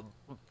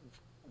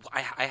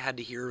 I had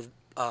to hear,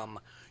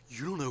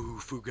 you don't know who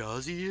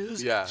Fugazi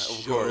is? Yeah, of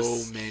so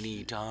course.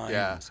 many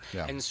times.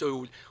 Yeah. And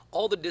so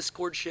all the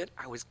Discord shit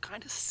I was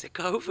kind of sick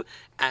of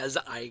as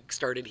I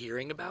started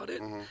hearing about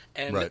it.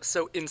 And Right.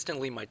 so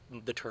instantly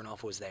the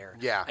turnoff was there.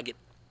 Yeah. I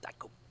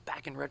go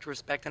back in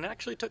retrospect, and it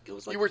actually it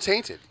was like... You were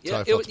tainted. how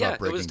I it felt was, about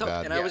it was Breaking tough.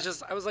 Bad. And Yeah.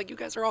 I was like, you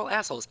guys are all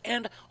assholes.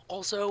 And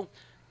also,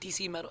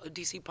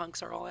 DC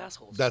punks are all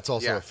assholes. That's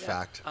also Yeah. a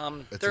fact.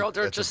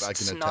 They're just I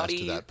can attest snotty.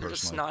 to that They're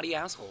just personally. snotty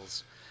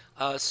assholes.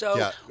 So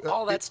Yeah.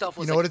 all that stuff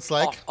was You know what it's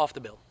like? off the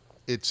bill.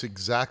 It's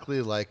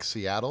exactly like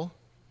Seattle,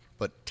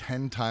 but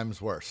 10 times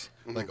worse.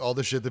 Like all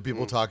the shit that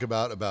people talk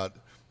about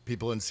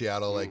people in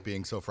Seattle like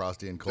being so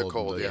frosty and cold,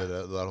 cold, and yeah.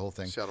 that whole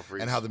thing, Seattle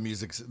freeze. and how the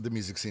music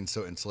scene's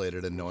so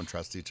insulated and no one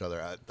trusts each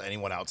other,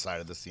 anyone outside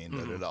of the scene,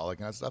 all that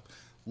kind of stuff,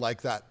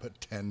 like that, but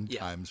 10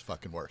 Yeah. times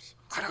fucking worse.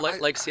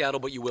 Like Seattle,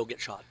 but you will get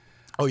shot.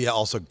 Oh yeah,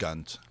 also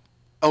guns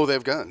Oh, they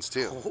have guns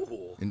too.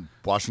 Oh. in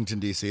Washington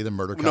D.C., the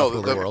murder No, capital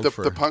of the world. the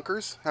for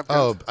punkers have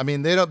Oh, guns. I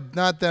mean, they don't,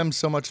 not them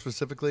so much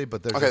specifically,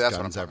 but there's Okay, just that's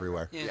what guns I'm talking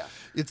everywhere. about. Yeah.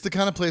 It's the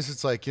kind of place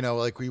it's like,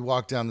 like we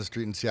walk down the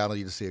street in Seattle,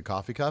 you just see a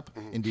coffee cup.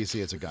 In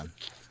DC, it's a gun.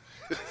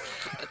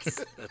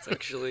 That's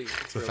actually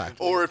It's a fact.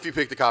 Or if you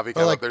pick the coffee Or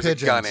cup like up, there's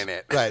pigeons. a gun in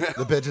it. Right.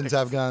 The pigeons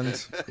have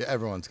guns. Yeah,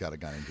 everyone's got a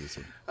gun in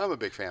DC. I'm a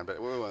big fan,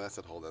 but well, that's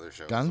a whole other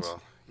show Guns? as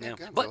well. Yeah.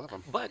 guns, I But love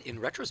them. in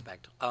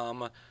retrospect,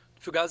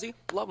 Fugazi,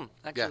 love them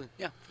actually.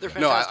 Yeah, they're No,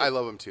 fantastic. I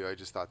love them too. I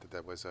just thought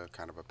that was a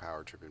kind of a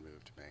power tripping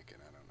move to make,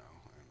 and I don't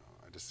know.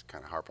 I just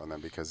kind of harp on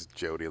them because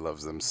Jody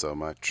loves them so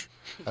much.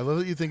 I love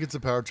that you think it's a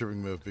power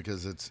tripping move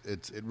because it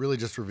really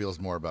just reveals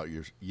more about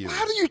you.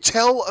 How do you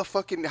tell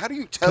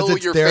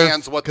it's your their-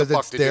 fans what the fuck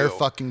it's to their do?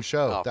 fucking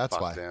show. Oh, That's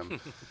fuck why. them.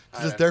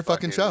 Because it's their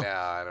fucking show.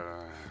 Yeah, I don't know.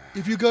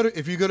 If you go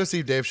to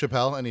see Dave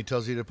Chappelle and he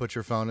tells you to put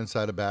your phone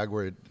inside a bag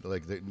where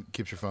that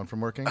keeps your phone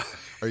from working,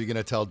 are you going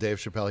to tell Dave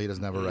Chappelle he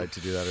doesn't have a right to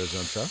do that at his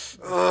own show?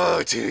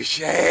 Oh,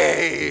 touche.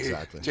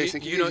 Exactly.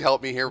 Jason, can you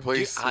help me here,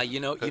 please? You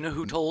know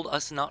who told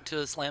us not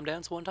to slam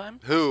dance one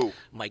time? Who?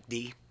 Mike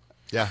D.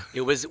 Yeah.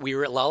 We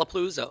were at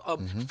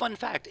Lollapalooza. Fun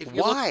fact: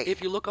 Why?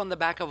 if you look on the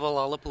back of a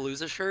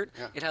Lollapalooza shirt,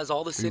 it has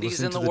all the cities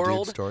listening in to the the dude's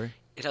world. story?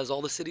 It has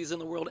all the cities in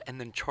the world, and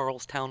then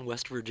Charlestown,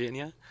 West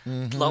Virginia.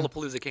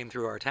 Lollapalooza came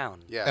through our town.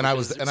 Yeah. And I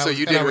was So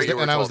you did what you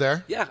were told.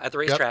 there. Yeah, at the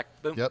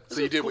racetrack. Boom. Yep.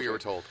 So you did what you were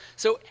told.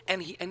 So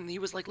and he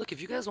was like, look,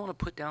 if you guys want to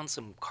put down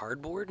some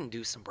cardboard and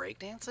do some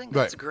breakdancing,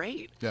 that's Right.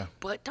 great. Yeah.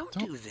 But don't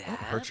do that. Don't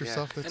hurt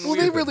yourself. Yeah. That's Well,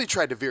 they stupid. really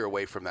tried to veer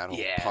away from that whole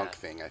Yeah. punk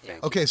thing, I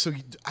think. Okay, so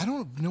I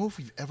don't know if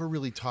we've ever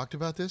really talked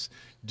about this.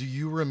 Do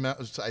you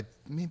remember?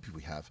 Maybe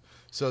we have.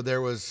 So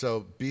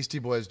Beastie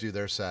Boys do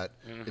their set.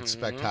 It's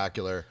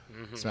spectacular.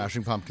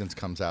 Smashing Pumpkins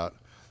comes out.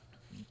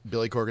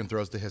 Billy Corgan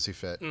throws the hissy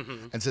fit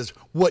and says,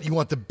 "What, you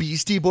want the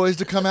Beastie Boys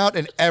to come out?"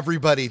 And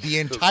everybody, the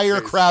entire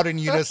crowd in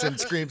unison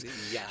screams,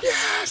 Yes.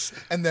 "Yes!"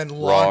 And then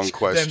Wrong Then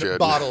question.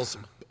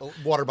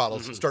 water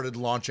bottles started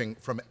launching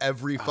from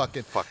every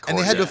fucking, fuck and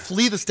they had to Corgan.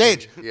 flee the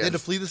stage. They had to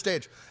Yes. flee the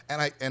stage.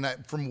 And I,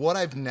 from what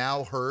I've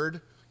now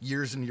heard,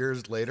 years and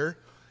years later,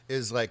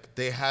 is like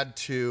they had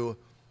to.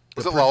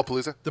 Was it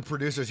Lollapalooza? The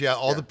producers,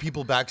 all the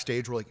people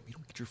backstage were like, if you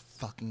don't get your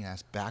fucking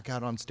ass back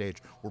out on stage,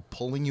 we're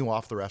pulling you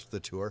off the rest of the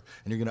tour,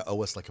 and you're gonna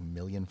owe us like $1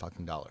 million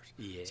fucking dollars.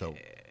 Yeah. So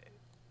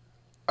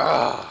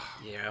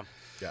Yeah.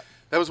 yeah.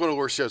 That was one of the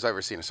worst shows I've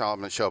ever seen. I saw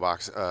him at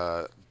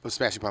Showbox with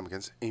Smashing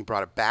Pumpkins, and he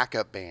brought a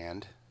backup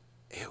band.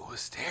 It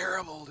was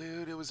terrible,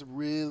 dude. It was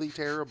really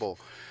terrible.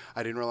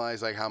 I didn't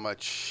realize like how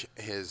much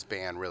his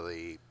band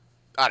really.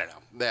 I don't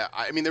know.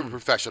 They were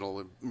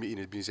professional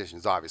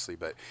musicians, obviously,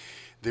 but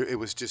it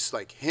was just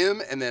like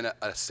him and then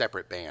a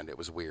separate band. It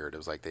was weird. It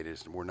was like they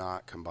just were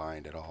not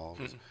combined at all.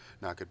 It was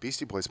not good.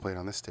 Beastie Boys played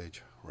on this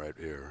stage right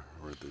here.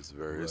 We're at this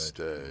very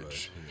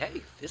stage.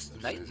 Hey, this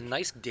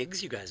nice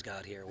digs you guys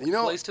got here. What You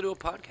know- place to do a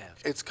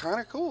podcast? It's kind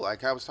of cool.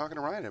 Like I was talking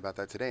to Ryan about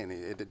that today, and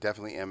it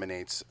definitely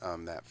emanates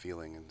that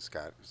feeling, and it's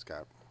got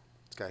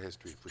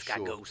history for Got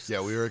sure. ghosts.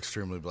 Yeah, we were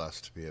extremely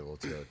blessed to be able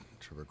to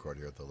record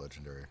here at the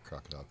legendary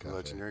Crocodile Cafe.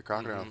 Legendary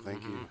Crocodile.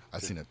 Thank you.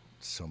 I've seen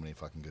so many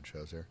fucking good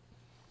shows here.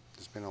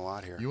 There's been a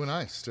lot here. You and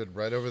I stood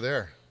right over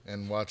there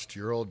and watched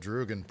your old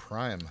Droog in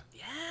Prime.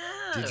 Yeah.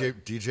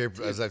 DJ,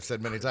 as I've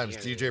said many times,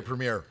 DJ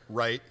Premier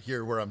right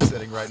here where I'm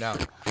sitting right now.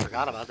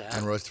 Forgot about that.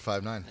 And Royce to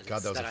 5'9".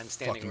 God, that was That a I'm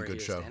standing fucking where good he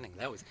was show. standing.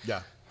 That was.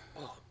 Yeah.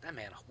 Oh, that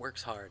man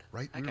works hard.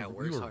 Right? That guy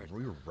works hard.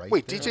 We were right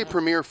Wait, there. DJ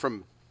Premier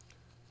from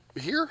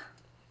here?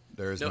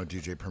 There is no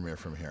DJ Premier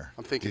from here.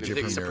 I'm thinking DJ of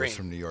Premier Supreme. is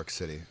from New York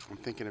City. I'm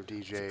thinking of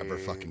DJ. Ever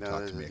fucking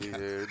talk to me there's a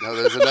again. DJ No,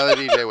 there's another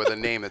DJ with a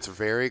name that's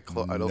very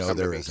close. No,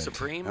 there isn't.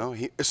 Supreme? No,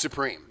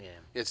 Supreme. Yeah.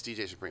 It's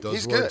DJ Supreme. Those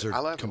he's words good. are I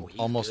love him.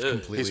 almost good.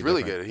 completely He's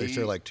really different. good. They He-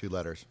 share like 2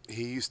 letters.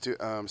 He used to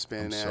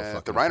spin so at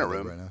fucking the Rhino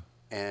offended Room, right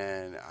now.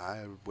 and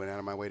I went out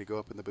of my way to go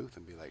up in the booth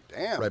and be like,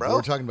 "Damn, Right, bro, but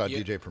we're talking about Yeah.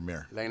 DJ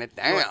Premier. laying it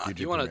down."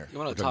 DJ You want Premier. to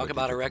We're talking talk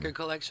about a DJ record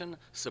collection?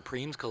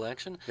 Supreme's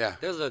collection. Yeah.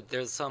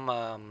 There's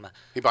some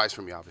He buys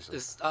from you, obviously.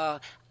 this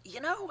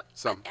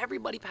Some.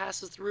 everybody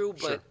passes through,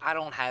 but Sure. I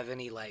don't have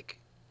any like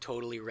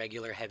totally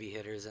regular heavy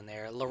hitters in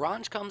there.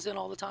 Larange comes in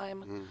all the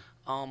time.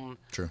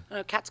 True.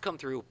 Cats come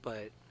through,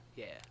 but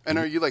yeah. And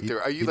are you like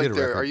the? Are you like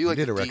the? Are you like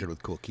He did the a D- record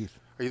with Cool Keith.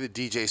 Are you the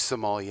DJ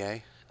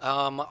sommelier?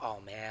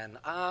 Oh man.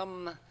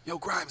 Yo,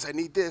 Grimes, I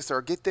need this,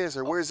 or get this,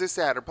 or where's this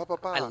at, or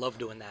I love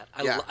doing that.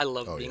 Yeah. I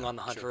love Oh, being yeah. on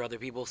the hunt for other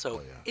people.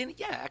 So,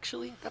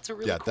 actually, that's a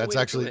really Yeah, cool that's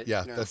way actually to do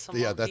it. that's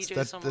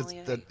DJ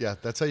sommelier.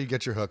 that's how you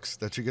get your hooks.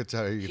 That's how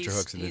you get your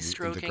hooks into, He's into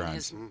stroking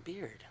Grimes. his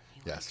beard.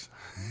 He Yes.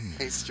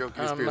 Hey,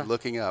 stroking his beard,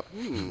 looking up.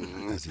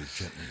 As he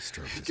gently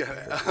strokes his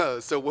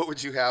beard. So what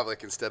would you have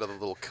like instead of the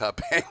little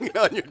cup hanging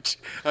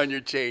on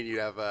your chain? You'd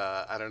have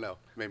I don't know,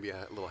 maybe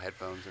a little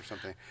headphones or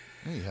something.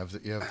 Yeah, you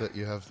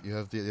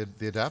have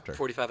the adapter.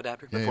 45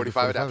 adapter. Yeah, 45 the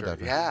 45 adapter.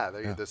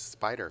 adapter. Yeah, the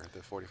spider,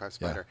 the 45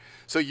 spider.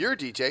 So you're a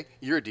DJ.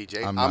 You're a DJ.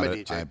 I'm I'm not a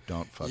DJ. I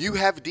don't fucking. You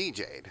have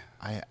DJ'd.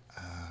 I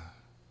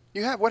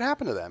You have. What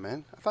happened to that,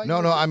 man? I thought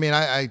no. I mean,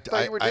 I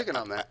thought you were digging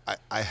on that.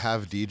 I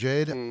have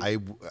DJ'd.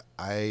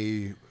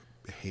 I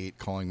hate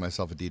calling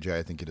myself a DJ.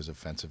 I think it is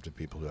offensive to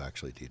people who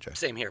actually DJ.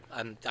 Same here.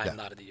 I'm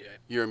not a DJ.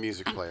 You're a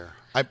music player.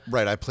 I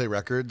play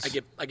records.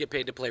 I get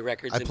paid to play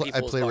records. I in play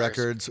people's bars.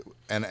 records,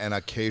 and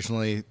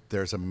occasionally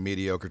there's a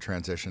mediocre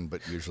transition,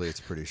 but usually it's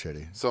pretty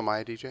shitty. So am I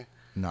a DJ?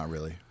 Not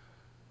really.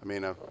 I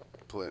mean, I've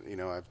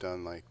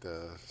done like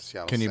the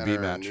Seattle Can you Center beat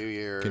and match? New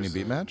Year's. Can you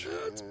beat and- match?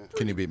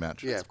 Can you beat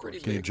match? Yeah, of course.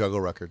 Can you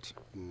juggle records?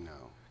 No.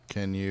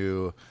 Can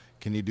you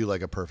do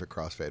like a perfect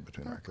crossfade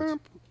between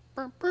records?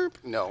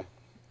 No.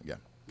 Yeah.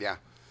 Yeah.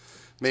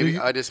 Maybe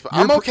you-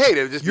 I'm okay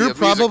to just be a music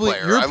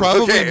player. You're I'm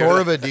probably okay. more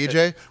of a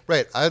DJ,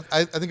 right? I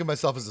think of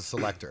myself as a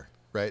selector,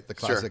 right? The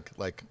classic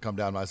like come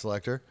down my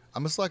selector.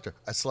 I'm a selector.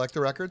 I select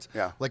the records.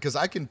 Yeah. Like because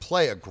I can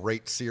play a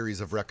great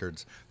series of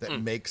records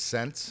that make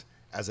sense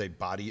as a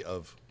body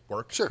of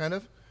work, Sure. kind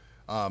of.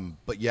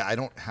 But yeah, I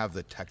don't have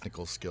the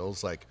technical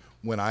skills. Like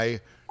when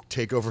I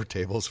take over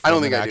tables from I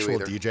don't think an I do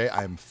actual either. DJ,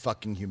 I'm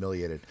fucking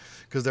humiliated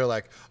because they're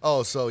like,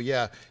 oh, so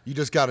yeah, you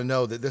just got to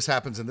know that this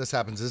happens and this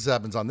happens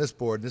on this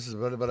board. This is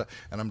blah, blah, blah.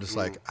 And I'm just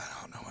like, I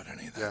don't know what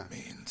any of that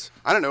means.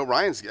 I don't know.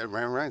 Ryan's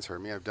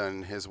heard me. I've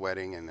done his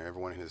wedding and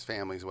everyone in his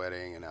family's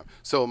wedding, and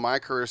so my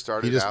career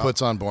started. He just out,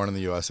 puts on Born in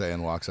the USA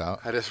and walks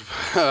out. I just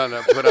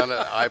put on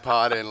an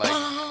iPod and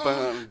like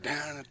boom,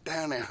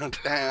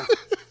 down.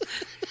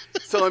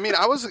 So I mean,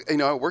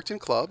 I worked in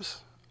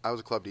clubs. I was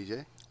a club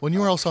DJ. When you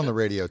were also on the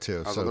radio too.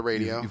 I was so on the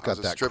radio. You've I got was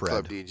a that strip cred.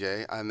 club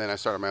DJ, and then I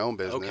started my own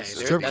business. Okay,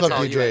 Strip that's club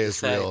all you DJ had to is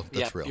say. real. That's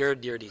Yep, real. You're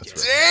DJ.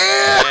 That's real.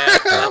 Yeah,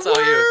 that's all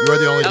you. You are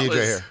the only That DJ was-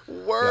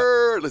 here.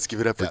 Word. Let's give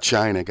it up for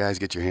China, guys.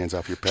 Get your hands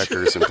off your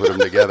peckers and put them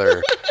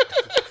together.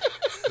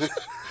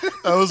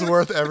 That was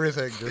worth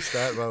everything. Just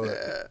that moment.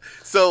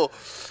 So,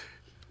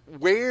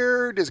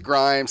 where does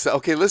Grimes?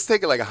 Okay, let's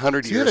take it like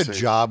 100 So you years. had a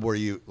job where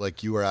you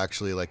were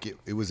actually like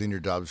it was in your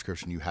job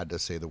description. You had to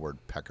say the word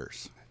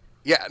peckers.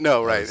 Yeah,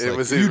 no, right. It's It like,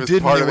 was. you It was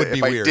didn't, part it of would it. be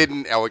If weird. I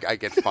didn't, I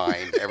get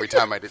fined every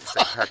time I didn't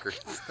say peckers.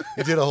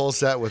 You did a whole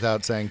set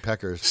without saying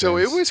peckers. So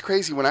James. it was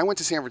crazy when I went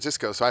to San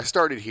Francisco. So I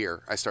started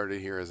here. I started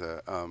here as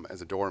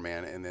a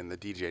doorman, and then the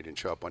DJ didn't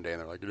show up one day,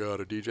 and they're like, "You know how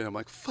to DJ?" And I'm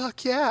like,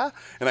 "Fuck yeah!"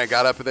 And I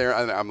got up there,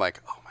 and I'm like,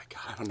 "Oh my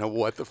god, I don't know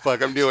what the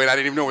fuck I'm doing. I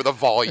didn't even know where the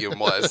volume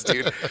was,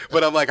 dude."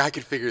 But I'm like, I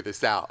could figure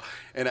this out,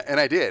 and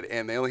I did.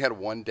 And they only had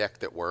one deck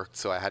that worked,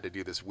 so I had to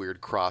do this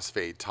weird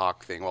crossfade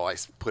talk thing while I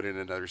put in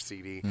another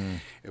CD.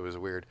 It was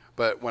weird.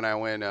 But when I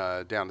went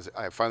I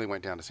finally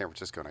went down to San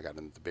Francisco, and I got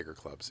into the bigger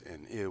clubs,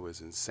 and it was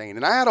insane.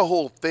 And I had a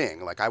whole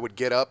thing. Like I would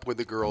get up with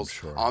the girls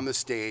on the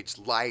stage,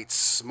 lights,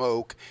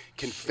 smoke,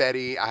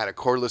 confetti. I had a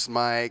cordless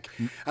mic.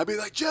 I'd be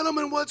like,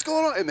 "Gentlemen, what's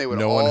going on?" And they would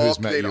No all one who's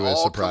met they'd you is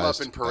all come up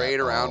surprised and parade at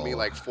around me all.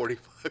 like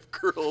 45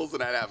 girls,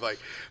 and I'd have like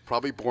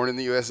probably Born in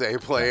the USA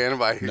playing.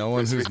 By No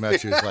one who's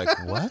met you is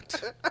like,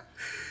 what?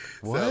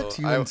 What?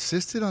 So You I-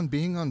 insisted on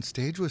being on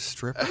stage with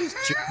strippers?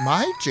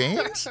 My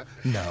James?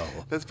 No.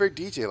 That's very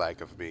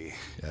DJ-like of me.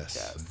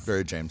 Yes.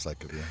 Very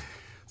James-like of you.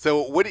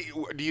 So, what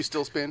do you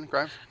still spin,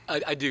 Grimes?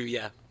 I do.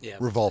 Yeah.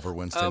 Revolver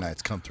Wednesday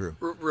nights come through.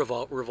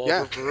 Revolver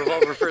Yeah.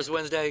 Revolver first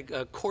Wednesday.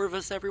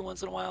 Corvus every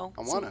once in a while.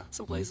 I wanna.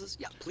 Some places.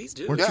 Yeah, please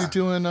do. Weren't Yeah. you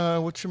doing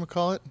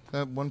whatchamacallit?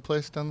 That one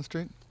place down the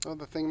street? Oh,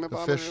 the thing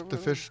about The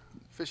fish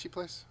fishy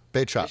place.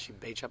 bait shop. Fishy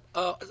bait shop.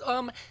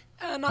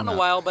 Not in a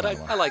while, but I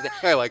like that.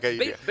 I like how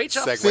you Bait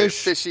shop. segue.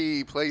 Fish-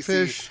 Fishy placey.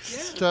 Fish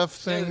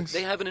stuff Yeah, things.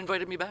 they haven't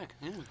invited me back.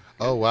 Yeah.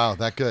 Oh wow,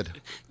 that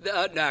good.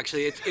 No,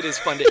 actually, it is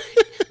fun.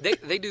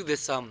 They do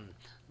this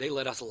they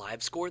let us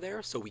live score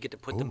there, so we get to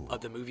put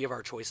the movie of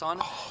our choice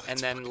on, and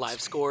then live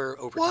score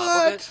over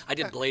top of it. I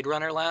did Blade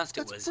Runner last.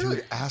 It was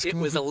Dude, ask it him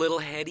was if a little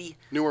heady.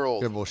 New or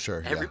old? Yeah, well,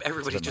 sure.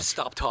 Everybody just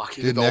stopped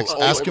talking. Dude, the next,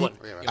 old- ask him. one.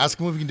 Ask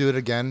him if we can do it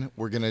again.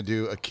 We're gonna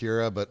do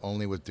Akira, but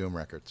only with Doom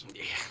records.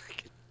 Yeah.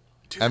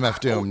 MF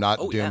Doom, not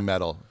oh, Doom yeah.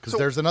 metal, because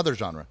there's another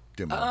genre,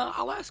 Doom metal.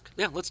 I'll ask.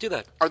 Yeah, let's do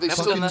that. Are they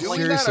Haven't still done doing that that? Or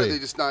Seriously. are they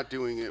just not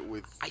doing it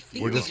with? I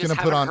think We're we just gonna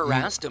put haven't on.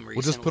 harassed them We'll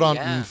just put on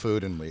recently, yeah.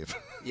 food and leave.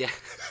 Yeah.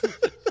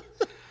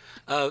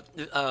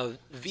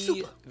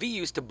 V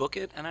used to book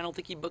it, and I don't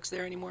think he books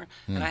there anymore.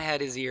 And I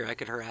had his ear. I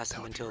could harass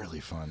him until. Really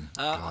fun.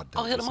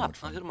 I'll hit him up.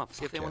 I'll hit him up.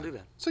 See if they Fuck want to yeah. do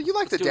that. So you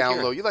like Let's the do it down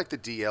here. low, you like the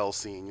DL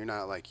scene. You're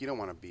not like you don't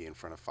want to be in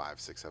front of 500,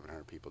 600,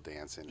 700 people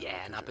dancing. Yeah,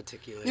 Like, not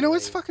particularly. You know,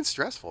 it's fucking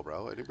stressful,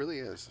 bro. It really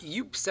is.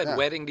 You said Yeah.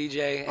 wedding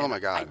DJ. Oh and my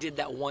God. I did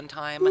that one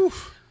time.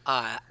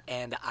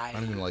 And I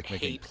don't even like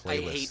making hate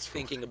playlists for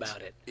thinking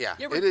about it. Yeah,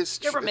 you ever, it is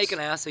You ever tr- make an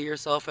it's- ass of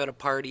yourself at a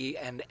party,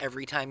 and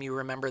every time you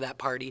remember that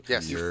party,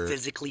 Yes. you You're-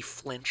 physically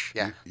flinch?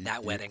 Yeah.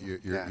 that wedding.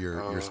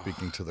 You're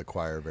speaking to the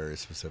choir very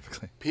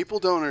specifically. People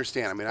don't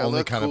understand. I mean, I Only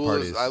look kind of cool.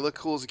 parties. I look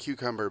cool as a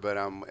cucumber, but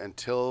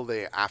until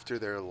they after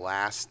their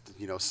last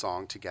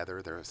song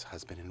together, their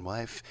husband and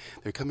wife,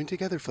 they're coming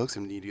together, folks,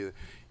 and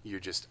you're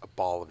just a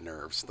ball of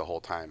nerves the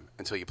whole time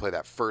until you play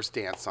that first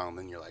dance song.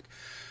 Then you're like,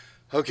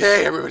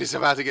 okay, everybody's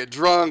about to get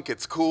drunk.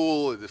 It's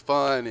cool, it's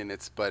fun,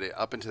 but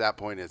up until that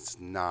point, it's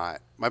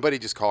not. My buddy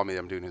just called me.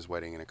 I'm doing his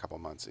wedding in a couple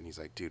months, and he's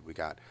like, dude, we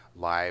got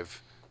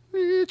live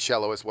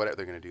celloists, whatever.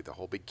 They're going to do the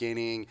whole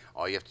beginning.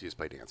 All you have to do is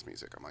play dance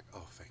music. I'm like,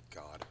 oh, thank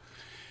God.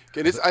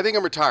 I think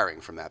I'm retiring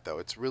from that, though.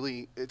 It's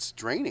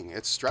draining.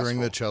 It's stressful.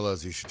 During the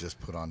cellos, you should just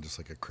put on just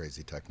like a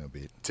crazy techno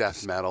beat.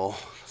 Death metal.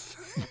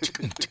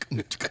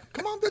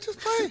 Come on, bitches,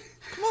 play.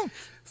 Come on.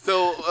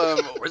 So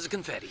Where's the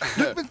confetti?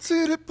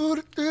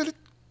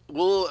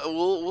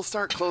 we'll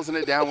start closing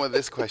it down with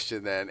this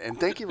question then. And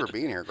thank you for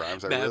being here,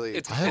 Grimes. Man,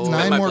 I have Oh,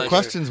 9 my more pleasure.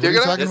 questions. What are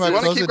You're you gonna- talking you about?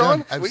 wanna Close keep it down.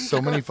 going? I have We can so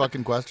keep many going.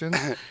 fucking questions.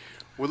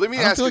 Well, let me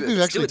I don't ask feel you like we've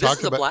this. actually Dude, this talked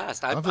is a about.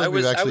 blast. I don't I feel like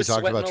we've was actually talked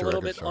sweating about a your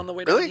little record bit store. on the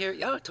way Really? down here.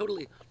 Yeah,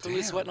 totally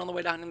Damn. sweating on the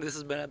way down, and this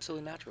has been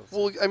absolutely natural.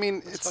 Well, I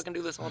mean, Let's fucking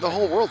do this all the day.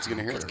 whole world's going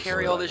to hear Let's this.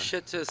 carry all this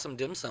shit to some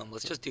dim sum.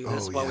 Let's just do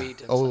this while we eat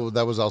dim sum. Oh,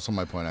 that was also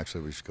my point.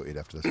 Actually, we should go eat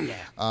after this. Yeah.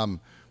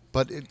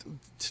 But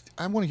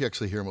I want to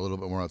actually hear a little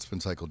bit more about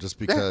Spin Cycle, just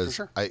because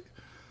sure.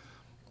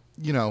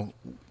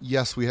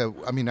 yes, we have.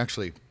 I mean,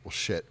 actually, well,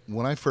 shit.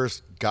 When I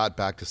first got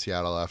back to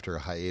Seattle after a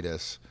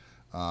hiatus,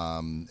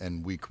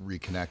 and we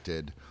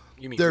reconnected.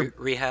 You mean there-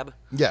 rehab?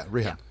 Yeah,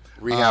 rehab.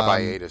 Rehab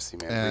hiatus,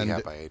 man. And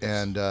Rehab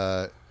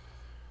hiatus.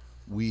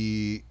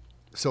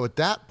 so at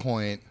that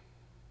point,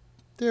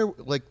 there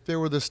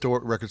were the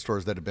record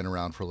stores that had been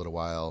around for a little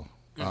while.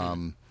 A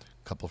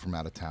couple from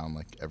out of town,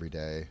 like Every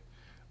Day,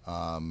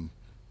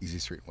 Easy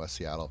Street in West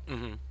Seattle.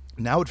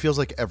 Now it feels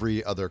like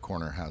every other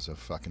corner has a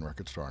fucking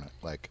record store on it,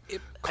 like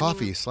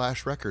coffee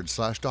 / records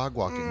 / dog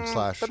walking /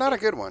 but not a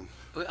good one.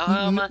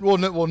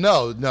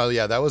 no,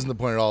 yeah, that wasn't the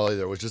point at all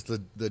either. It was just the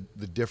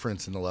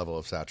difference in the level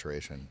of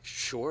saturation.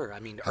 Sure. I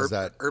mean,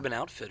 that- Urban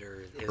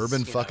Outfitter is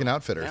Urban fucking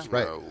Outfitters, yeah.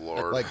 right? Oh,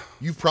 Lord. Like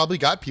you've probably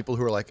got people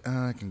who are like,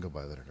 I can go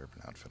buy that at Urban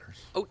Outfitters,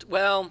 Oh,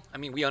 well, I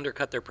mean, we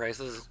undercut their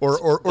prices.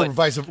 or but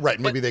vice versa. Right?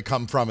 Maybe they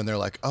come from and they're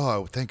like,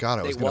 oh, thank God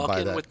I They was going to walk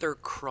buy in that. with their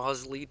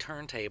Crosley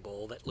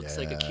turntable that looks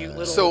like a cute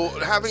little. So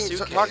suitcase.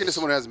 talking to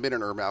someone who hasn't been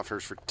in Urban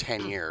Outfitters for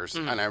 10 years,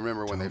 and I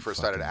remember when they first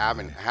started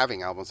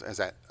having albums, has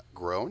that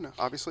grown,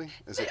 obviously?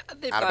 Is it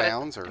They've out of got it.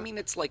 bounds? Or? I mean,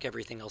 it's like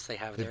everything else they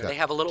have there. got- They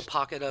have a little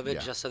pocket of it Yeah.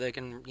 just so they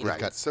can, right.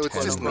 got So it's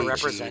tons just of Nietzsche,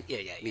 represent. Yeah.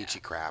 Nietzsche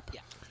crap. Yeah.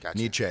 Gotcha.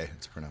 Nietzsche,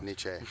 it's pronounced.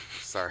 Nietzsche.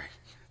 Sorry.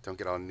 Don't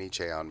get all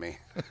Nietzsche on me.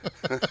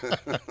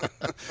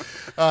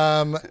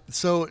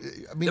 So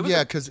I mean,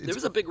 There because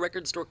was a big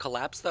record store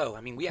collapse though.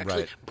 I mean, we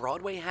actually Right.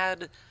 Broadway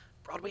had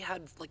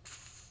like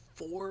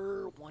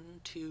 5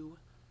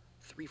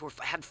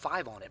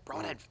 on it.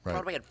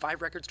 Broadway had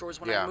 5 record stores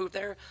when Yeah. I moved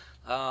there.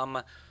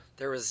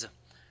 There was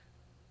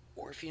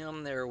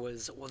Orpheum. There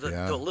was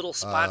Yeah. the little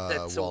spot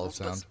that's Wall of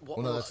Sound.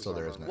 Well, no, that's still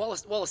there, isn't it? Wall of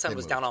Sound They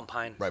was moved. down on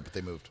Pine. Right, but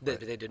they moved. They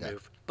Right. did Yeah.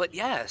 move. But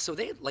yeah, so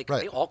they Right.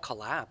 they all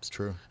collapsed.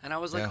 True. And I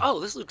was like, Yeah. oh,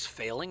 this looks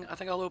failing. I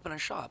think I'll open a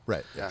shop.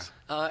 Right. Yeah.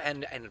 Yes.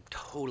 And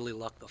totally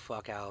lucked the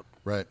fuck out.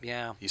 Right.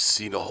 Yeah. You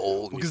see the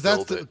hole and you Because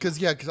that's filled it.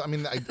 because I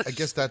mean I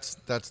guess that's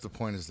the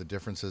point, is the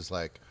difference is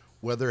like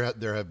whether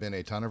there have been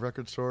a ton of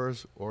record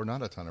stores or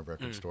not a ton of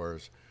record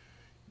stores,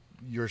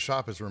 your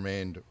shop has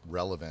remained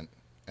relevant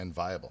and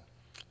viable.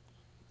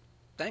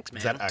 Thanks,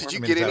 man. that We're- actually- Did you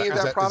I mean, get is any that- of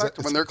is that that- product?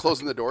 is When that- they're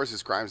closing the doors,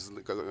 his Grimes is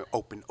going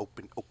open,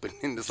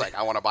 and it's like,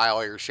 I want to buy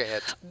all your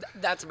shit.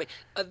 That's amazing.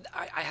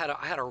 I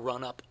had a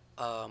run up.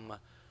 I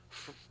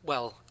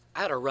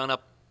had a run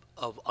up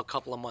of a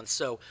couple of months.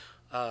 So,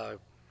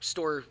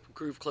 store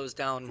Groove closed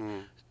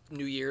down.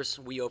 New Year's,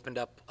 we opened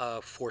up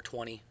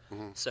 420.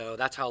 So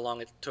that's how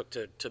long it took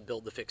to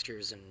build the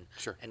fixtures and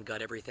Sure. and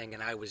gut everything.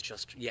 And I was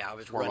just I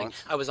was 4 running.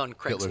 months? I was on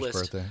Hitler's Craigslist.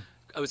 birthday.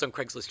 I was on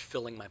Craigslist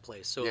filling my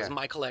place. So it Yeah. was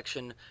my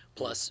collection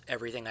plus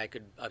everything I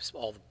could,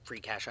 all the free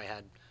cash I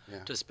had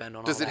to spend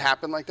on. Does all it that.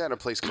 happen like that? A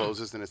place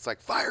closes and it's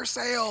like, fire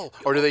sale?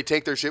 Or do they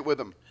take their shit with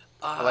them?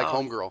 I like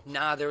Homegirl.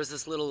 Nah, there was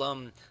this little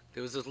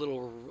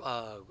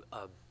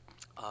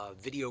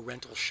video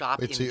rental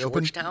shop in so you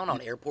Georgetown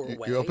on Airport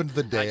Way. You opened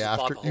the I day just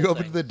bought after. the You whole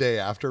opened thing. the day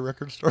after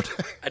Record Store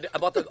Day.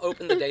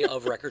 opened the day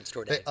of Record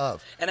Store Day. Day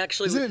of. And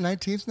actually, Isn't it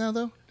 19th now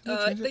though?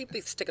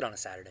 they stick it on a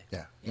Saturday.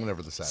 Yeah,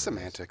 whenever the Saturday. is.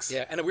 Semantics.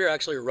 Yeah, and we were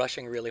actually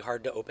rushing really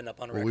hard to open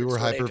up on Record We were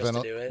Store Day just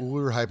to do it.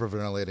 We were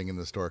hyperventilating in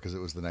the store because it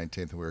was the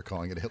 19th, and we were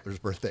calling it Hitler's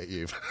birthday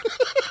eve.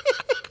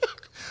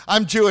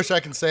 I'm Jewish. I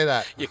can say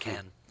that. You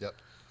can. Yep.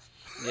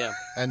 Yeah.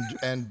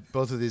 And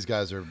both of these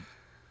guys are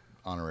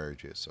honorary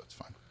Jews, so it's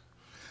fine.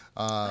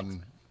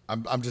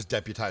 I'm just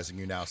deputizing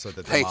you now so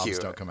that the Thank moms you.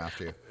 don't come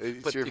after you.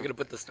 It's, You're gonna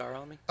put the star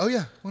on me? Oh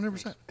yeah,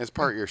 100%. it's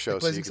part of your show, so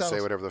Blazing you can say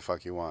Saddles. whatever the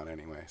fuck you want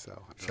anyway. So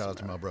it Shout doesn't out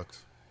to Mel matter.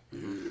 Brooks.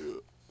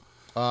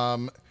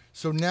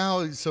 So now,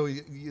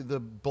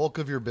 the bulk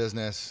of your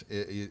business,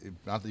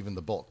 not even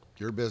the bulk,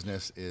 your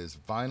business is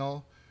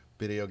vinyl,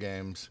 video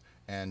games,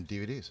 and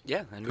DVDs.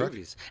 Yeah, and Correct?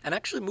 movies. And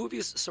actually,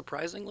 movies,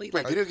 surprisingly,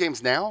 Wait, video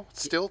games now?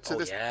 Still to oh,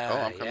 this? yeah, Oh,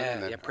 I'm coming yeah,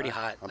 in then. yeah, pretty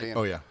hot. I'll Like- be in.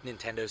 Oh yeah.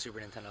 Nintendo, Super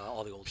Nintendo,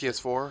 all the old shit.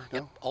 PS4? No?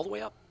 Yep, all the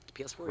way up to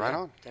PS4. Right yeah,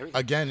 on. everything.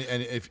 Again,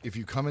 and if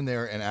you come in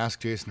there and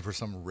ask Jason for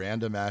some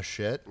random ass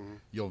shit,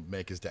 you'll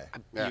make his day.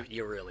 Yeah.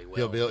 You really will.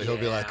 He'll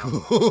be like,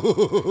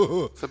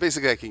 Yeah. So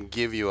basically, I can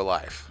give you a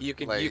life. You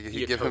can. Like,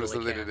 you give totally him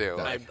something can. to do.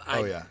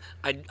 Oh, yeah.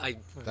 I the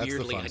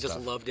weirdly, fun I just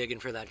stuff. love digging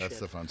for that shit. That's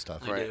the fun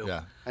stuff. I do.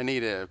 Yeah. I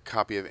need a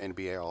copy of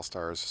NBA All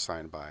Stars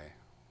signed by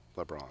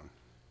LeBron.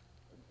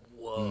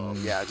 Whoa.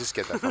 Yeah, just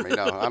get that for me.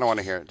 No, I don't want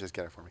to hear it. Just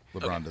get it for me.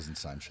 LeBron doesn't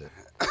sign shit.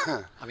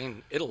 I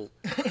mean, it'll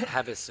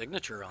have his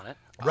signature on it.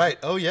 Right.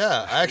 Oh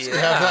yeah. I actually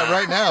have that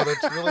right now.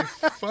 That's really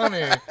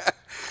funny.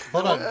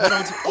 Hold on.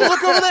 Oh,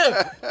 look over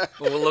there.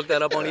 We'll look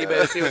that up on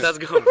eBay to see what that's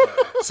going for.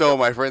 So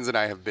my friends and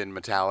I have been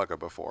Metallica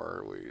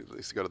before. We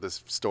used to go to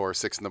this store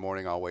 6 in the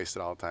morning, all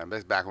wasted all the time.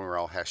 That's back when we were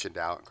all hessioned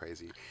out and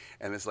crazy.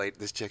 And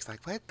this chick's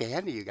like, "What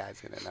band are you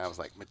guys in?" And I was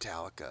like,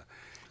 "Metallica."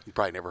 You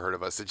probably never heard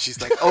of us. And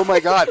she's like, "Oh my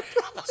God."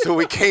 So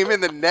we came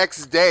in the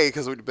next day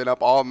because we'd been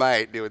up all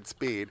night doing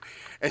speed.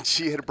 And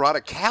she had brought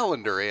a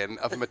calendar in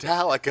of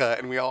Metallica,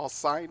 and we all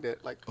signed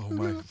it. Like, Oh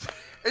my.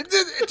 and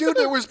dude,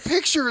 there was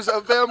pictures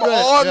of them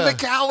on yeah. the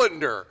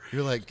calendar.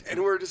 You're like,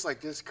 And we're just like,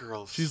 this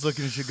girl. she's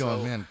looking at you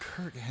going, man,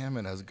 Kirk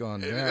Hammond has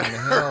gone down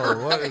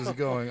hell. What is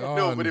going on?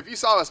 No, but if you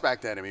saw us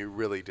back then, I mean, we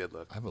really did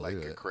look I believe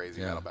like a it.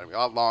 crazy Yeah. metal band. We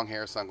all had long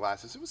hair,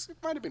 sunglasses. It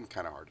might have been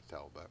kind of hard to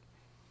tell, but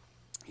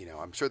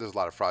I'm sure there's a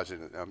lot of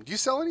fraudulent. Do you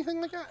sell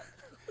anything like that?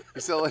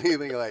 You sell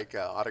anything like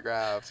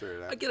autographs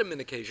or? I get them in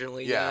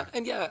occasionally. Yeah.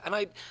 And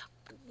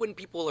when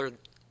people are.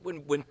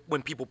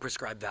 When people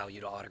prescribe value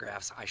to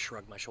autographs, I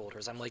shrug my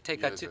shoulders. I'm like, take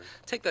that to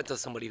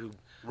somebody who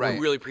Right.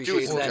 really Do it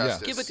appreciates some that.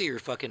 justice. Give it to your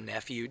fucking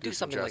nephew. Do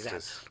some something like that.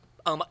 justice.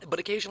 But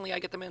occasionally I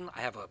get them in.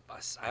 I have a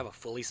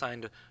fully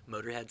signed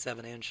Motorhead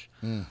 7-inch.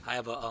 I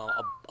have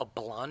a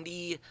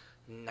Blondie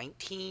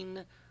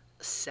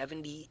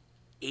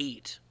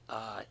 1978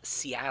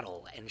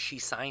 Seattle, and she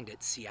signed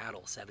it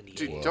Seattle 78.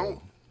 Dude,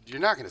 you're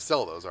not going to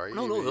sell those, are you?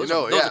 No, You those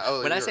know, are, yeah. those are-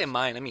 Oh, when I yours. say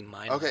mine, I mean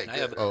mine. Okay, I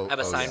have, good. Oh, I have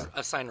a oh, signed yeah.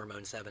 a signed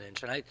Ramon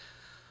 7-inch, and I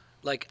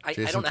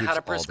Jason don't know how keeps to all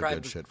the prescribe.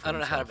 good shit for I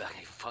don't know how to. himself.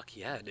 Hey, fuck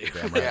yeah, dude.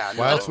 Damn right. Yeah,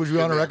 Why no, else would you good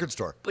own a man. record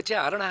store? But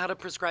yeah, I don't know how to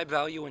prescribe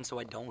value, and so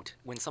I don't.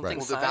 When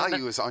something's Well, the signed,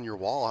 value is on your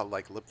wall,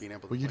 like being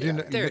able to. Well, you play do.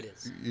 it. Know, There it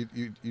is.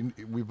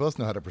 We both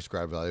know how to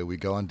prescribe value. We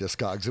go on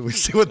Discogs and we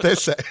see what they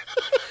say.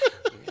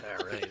 yeah,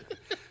 right.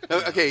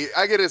 Okay,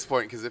 I get his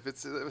point because if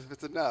it's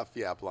enough,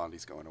 yeah,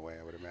 Blondie's going away.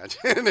 I would imagine.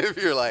 If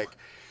you're like,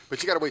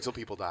 but you got to wait till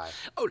people die.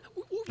 Oh,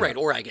 right.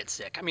 Or I get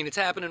sick. I mean, it's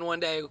happening one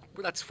day.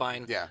 That's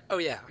fine. Yeah. Oh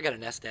yeah, I got a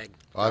nest egg.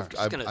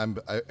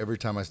 Every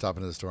time I stop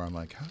into the store, I'm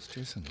like, "How's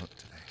Jason look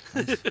today?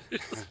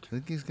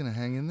 Think he's gonna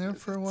hang in there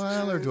for a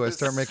while, or do I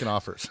start making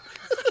offers?"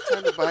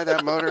 Time to buy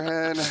that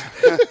Motorhead.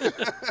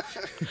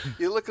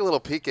 You look a little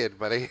peaked,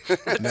 buddy.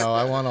 No,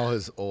 I want all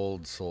his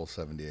old Soul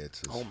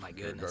 78s. Oh my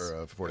goodness.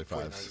 Or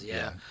 45s.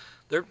 Yeah.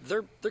 They're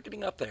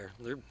getting up there.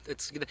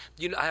 It's gonna,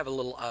 I have a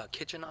little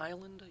kitchen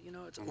island.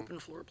 It's an open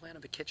floor plan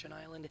of a kitchen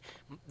island.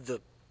 The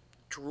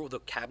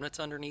cabinets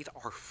underneath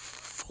are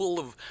full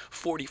of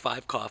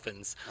 45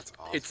 coffins. That's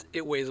awesome.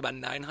 It weighs about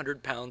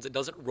 900 pounds. It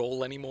doesn't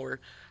roll anymore.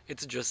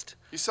 It's just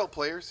You sell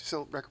players? You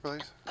sell record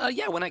players?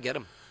 yeah, when I get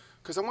them.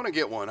 Because I want to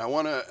get one. I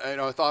want to.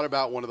 I thought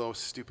about one of those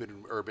stupid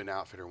Urban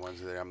Outfitter ones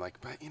that I'm like,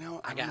 but I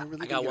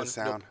really got get one. a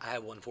sound. I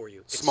have one for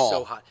you. It's Small.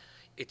 so hot.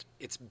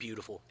 It's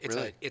beautiful.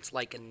 Really? It's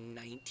like a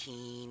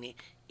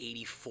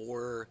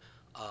 1984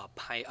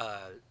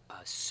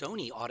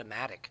 Sony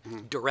automatic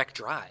direct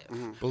drive,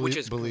 which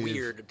is Believe-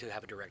 weird to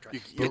have a direct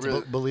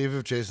drive. Believe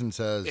if Jason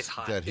says It's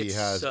hot. that he It's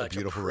has a such a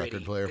beautiful pretty-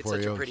 record player it's for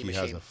such a you, pretty he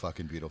has machine. a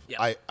fucking beautiful.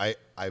 Yeah.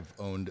 I've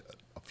owned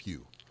a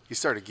few. You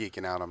started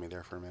geeking out on me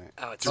there for a minute.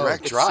 Oh, it's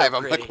direct so drive.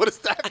 I'm pretty. like, what does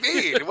that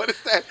mean? What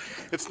is that?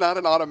 It's not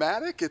an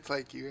automatic. It's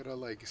like you gotta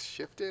like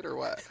shift it or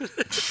what?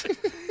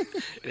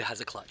 It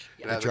has a clutch.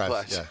 It Yeah. has a Drive,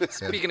 clutch. yeah.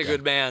 Speaking of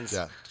good bands,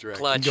 Yeah. Direct.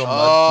 Clutch. You can go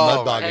Oh,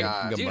 mud my dogging.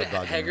 God. You can go Dude,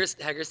 mud dogging.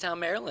 Hagerstown,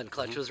 Maryland.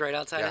 Clutch was right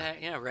outside.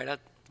 Right out.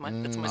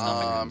 That's my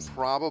stomping grounds.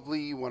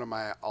 Probably one of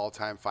my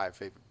all-time 5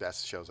 favorite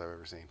best shows I've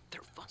ever seen.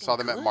 They're fucking Saw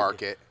them at good.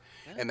 Market.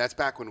 And that's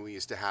back when we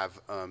used to have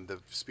the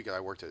speaker. I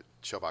worked at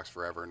Showbox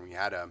forever, and we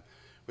had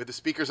with the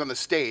speakers on the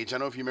stage. I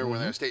don't know if you remember when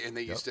they were on stage, and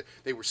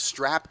they were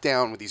strapped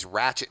down with these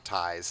ratchet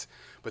ties,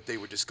 but they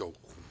would just go.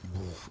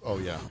 Oh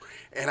yeah.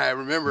 And I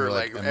remember You're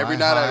like am every I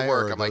night high at or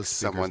work, are I'm like, those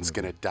speakers someone's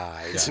moving? gonna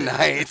die Yeah.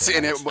 tonight. That's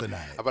the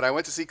night. But I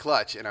went to see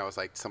Clutch, and I was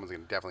like, someone's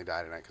gonna definitely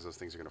die tonight because those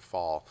things are gonna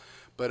fall.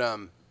 But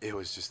it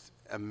was just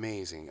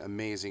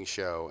amazing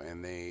show,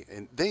 and they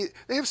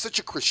have such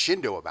a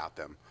crescendo about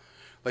them.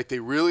 Like they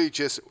really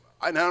just.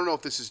 And I don't know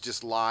if this is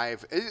just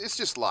live. It's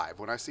just live.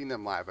 When I've seen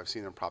them live, I've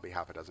seen them probably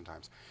half a dozen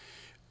times.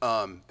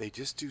 They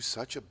just do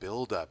such a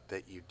build-up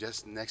that you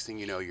just next thing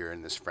you know, you're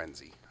in this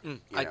frenzy.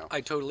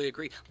 I totally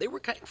agree. They were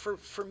kind of,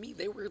 for me,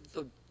 they were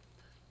the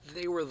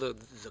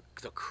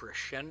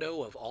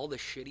crescendo of all the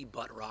shitty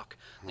butt rock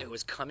that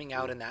was coming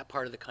out in that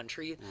part of the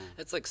country.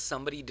 It's like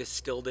somebody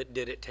distilled it,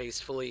 did it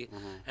tastefully,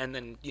 and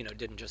then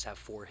didn't just have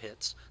 4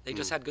 hits. They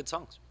just had good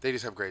songs. They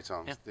just have great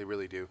songs. Yeah. They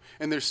really do.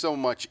 And there's so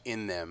much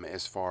in them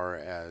as far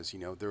as,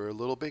 they're a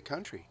little bit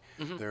country.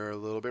 They're a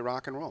little bit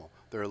rock and roll.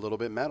 They're a little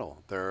bit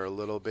metal. They're a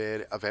little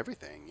bit of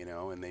everything,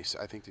 and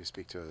I think they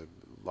speak to a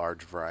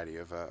large variety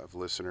of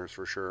listeners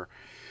for sure.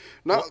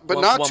 Not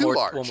too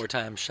large. One more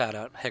time, shout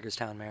out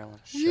Hagerstown, Maryland.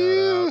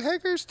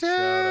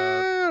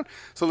 Hagerstown.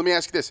 So let me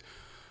ask you this.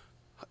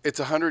 It's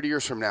 100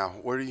 years from now.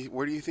 Where do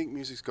you think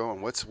music's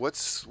going? What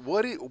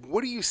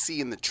do you see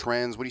in the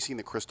trends? What do you see in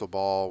the crystal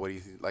ball? What do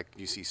you like?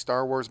 Do you see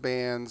Star Wars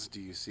bands? Do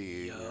you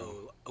see?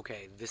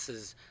 Okay.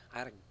 I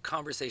had a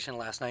conversation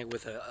last night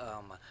with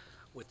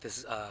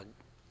this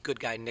good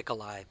guy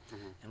Nikolai,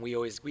 and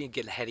we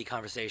get heady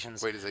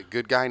conversations. Wait, is it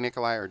good guy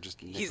Nikolai or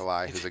just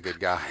Nikolai who's a good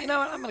guy? You know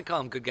what? I'm gonna call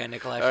him good guy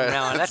Nikolai from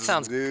now on. That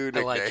sounds new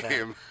I like that.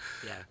 nickname.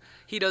 Yeah.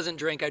 He doesn't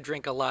drink. I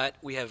drink a lot.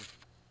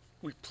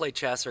 We play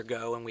chess or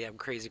Go, and we have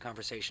crazy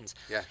conversations.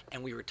 Yeah.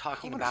 And we were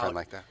talking I want a friend about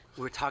like that.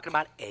 We were talking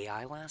about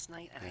AI last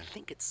night, and I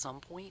think at some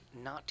point,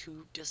 not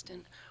too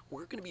distant,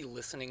 we're going to be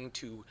listening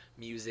to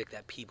music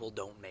that people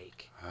don't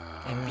make,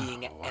 and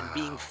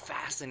being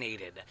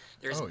fascinated.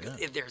 There's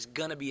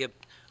going to be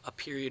a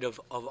period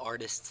of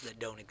artists that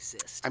don't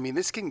exist. I mean,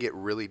 this can get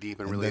really deep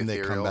and really then they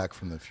ethereal. come back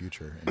from the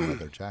future in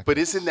leather jackets. But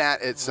isn't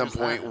that at some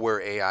point where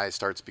AI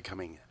starts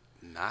becoming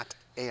not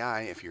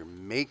AI? If you're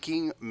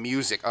making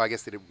music, I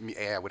guess that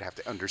AI would have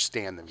to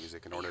understand the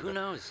music in order to... Who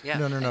knows? Yeah.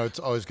 No. It's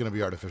always going to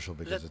be artificial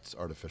because it's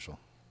artificial.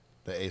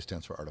 The A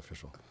stands for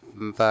artificial.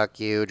 Fuck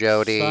you,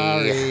 Jody.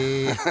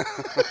 Sorry.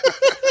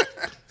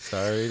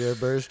 Sorry to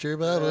burst your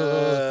bubble.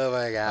 Oh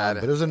my God!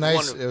 But it was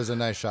a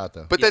nice shot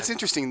though. But that's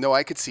interesting, though.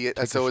 I could see it.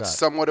 So it's shot.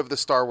 somewhat of the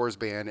Star Wars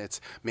band. It's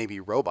maybe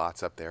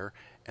robots up there,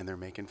 and they're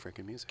making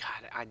freaking music.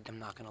 God, I'm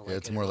not going to like it.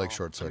 It's more at like all.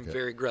 Short Circuit. I'm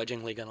very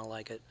grudgingly going to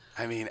like it.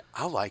 I mean,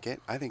 I'll like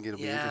it. I think it'll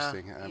be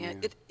interesting. I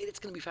mean, it's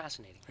going to be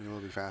fascinating. it will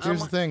be fascinating.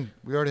 Here's the thing: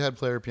 we already had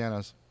player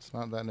pianos. It's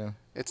not that new.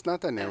 It's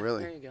not that new,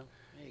 really. There you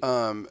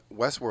go.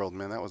 Westworld,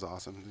 man, that was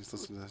awesome. Just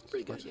listen to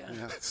Pretty good, yeah.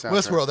 soundtrack.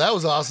 Westworld, that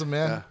was awesome,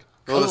 man. Well,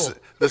 Cool.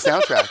 the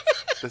soundtrack.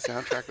 The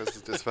soundtrack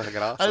was just fucking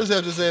awesome. I just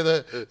have to say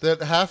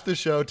that half the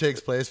show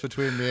takes place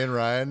between me and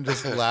Ryan,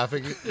 just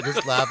laughing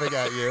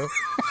at you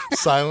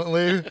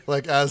silently,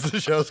 like as the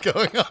show's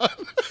going on.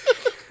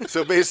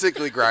 So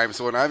basically,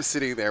 Grimes, when I'm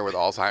sitting there with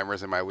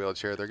Alzheimer's in my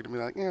wheelchair, they're going to be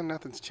like, yeah,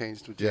 nothing's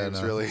changed with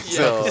James, really. Yeah.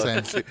 So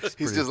It's he's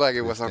pretty- just like, it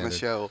pretty was on the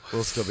standard. show.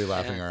 We'll still be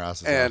laughing our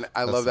asses And off. I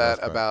That's love the that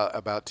best part.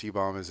 about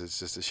T-Bomb is it's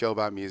just a show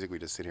about music. We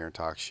just sit here and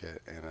talk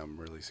shit, and I'm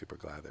really super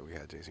glad that we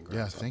had Jason Grimes.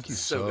 Yeah, on thank you today.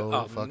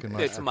 so fucking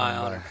much. It's for my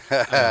coming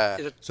honor.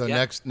 by. So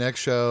next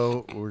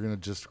show, we're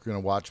gonna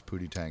watch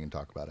Pootie Tang and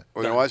talk about it.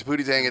 We're going to watch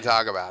Pootie Tang and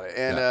talk about it.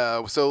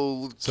 And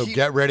So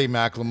get ready,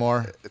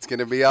 Macklemore. it's going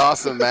to be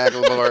awesome,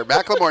 Macklemore.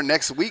 Macklemore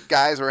next week,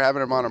 guys. We're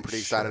having him on. I'm pretty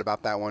excited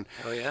about that one.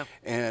 Oh, yeah.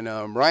 And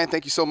Ryan,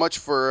 thank you so much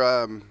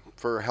for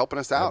helping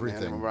us out,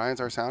 Everything. man.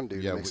 Ryan's our sound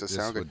dude. Yeah, Makes us this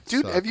sound good. would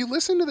Dude, suck. have you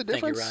listened to the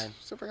Thank you, difference? Ryan.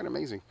 So freaking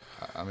amazing.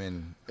 I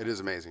mean, It is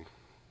amazing.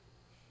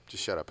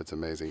 Just shut up. It's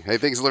amazing. Hey,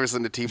 thanks for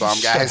listening to T-Bomb,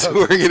 guys.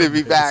 We're going to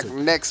be back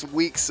next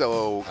week,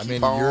 so I keep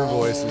mean, on your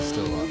voice is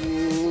still on it.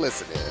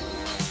 listening.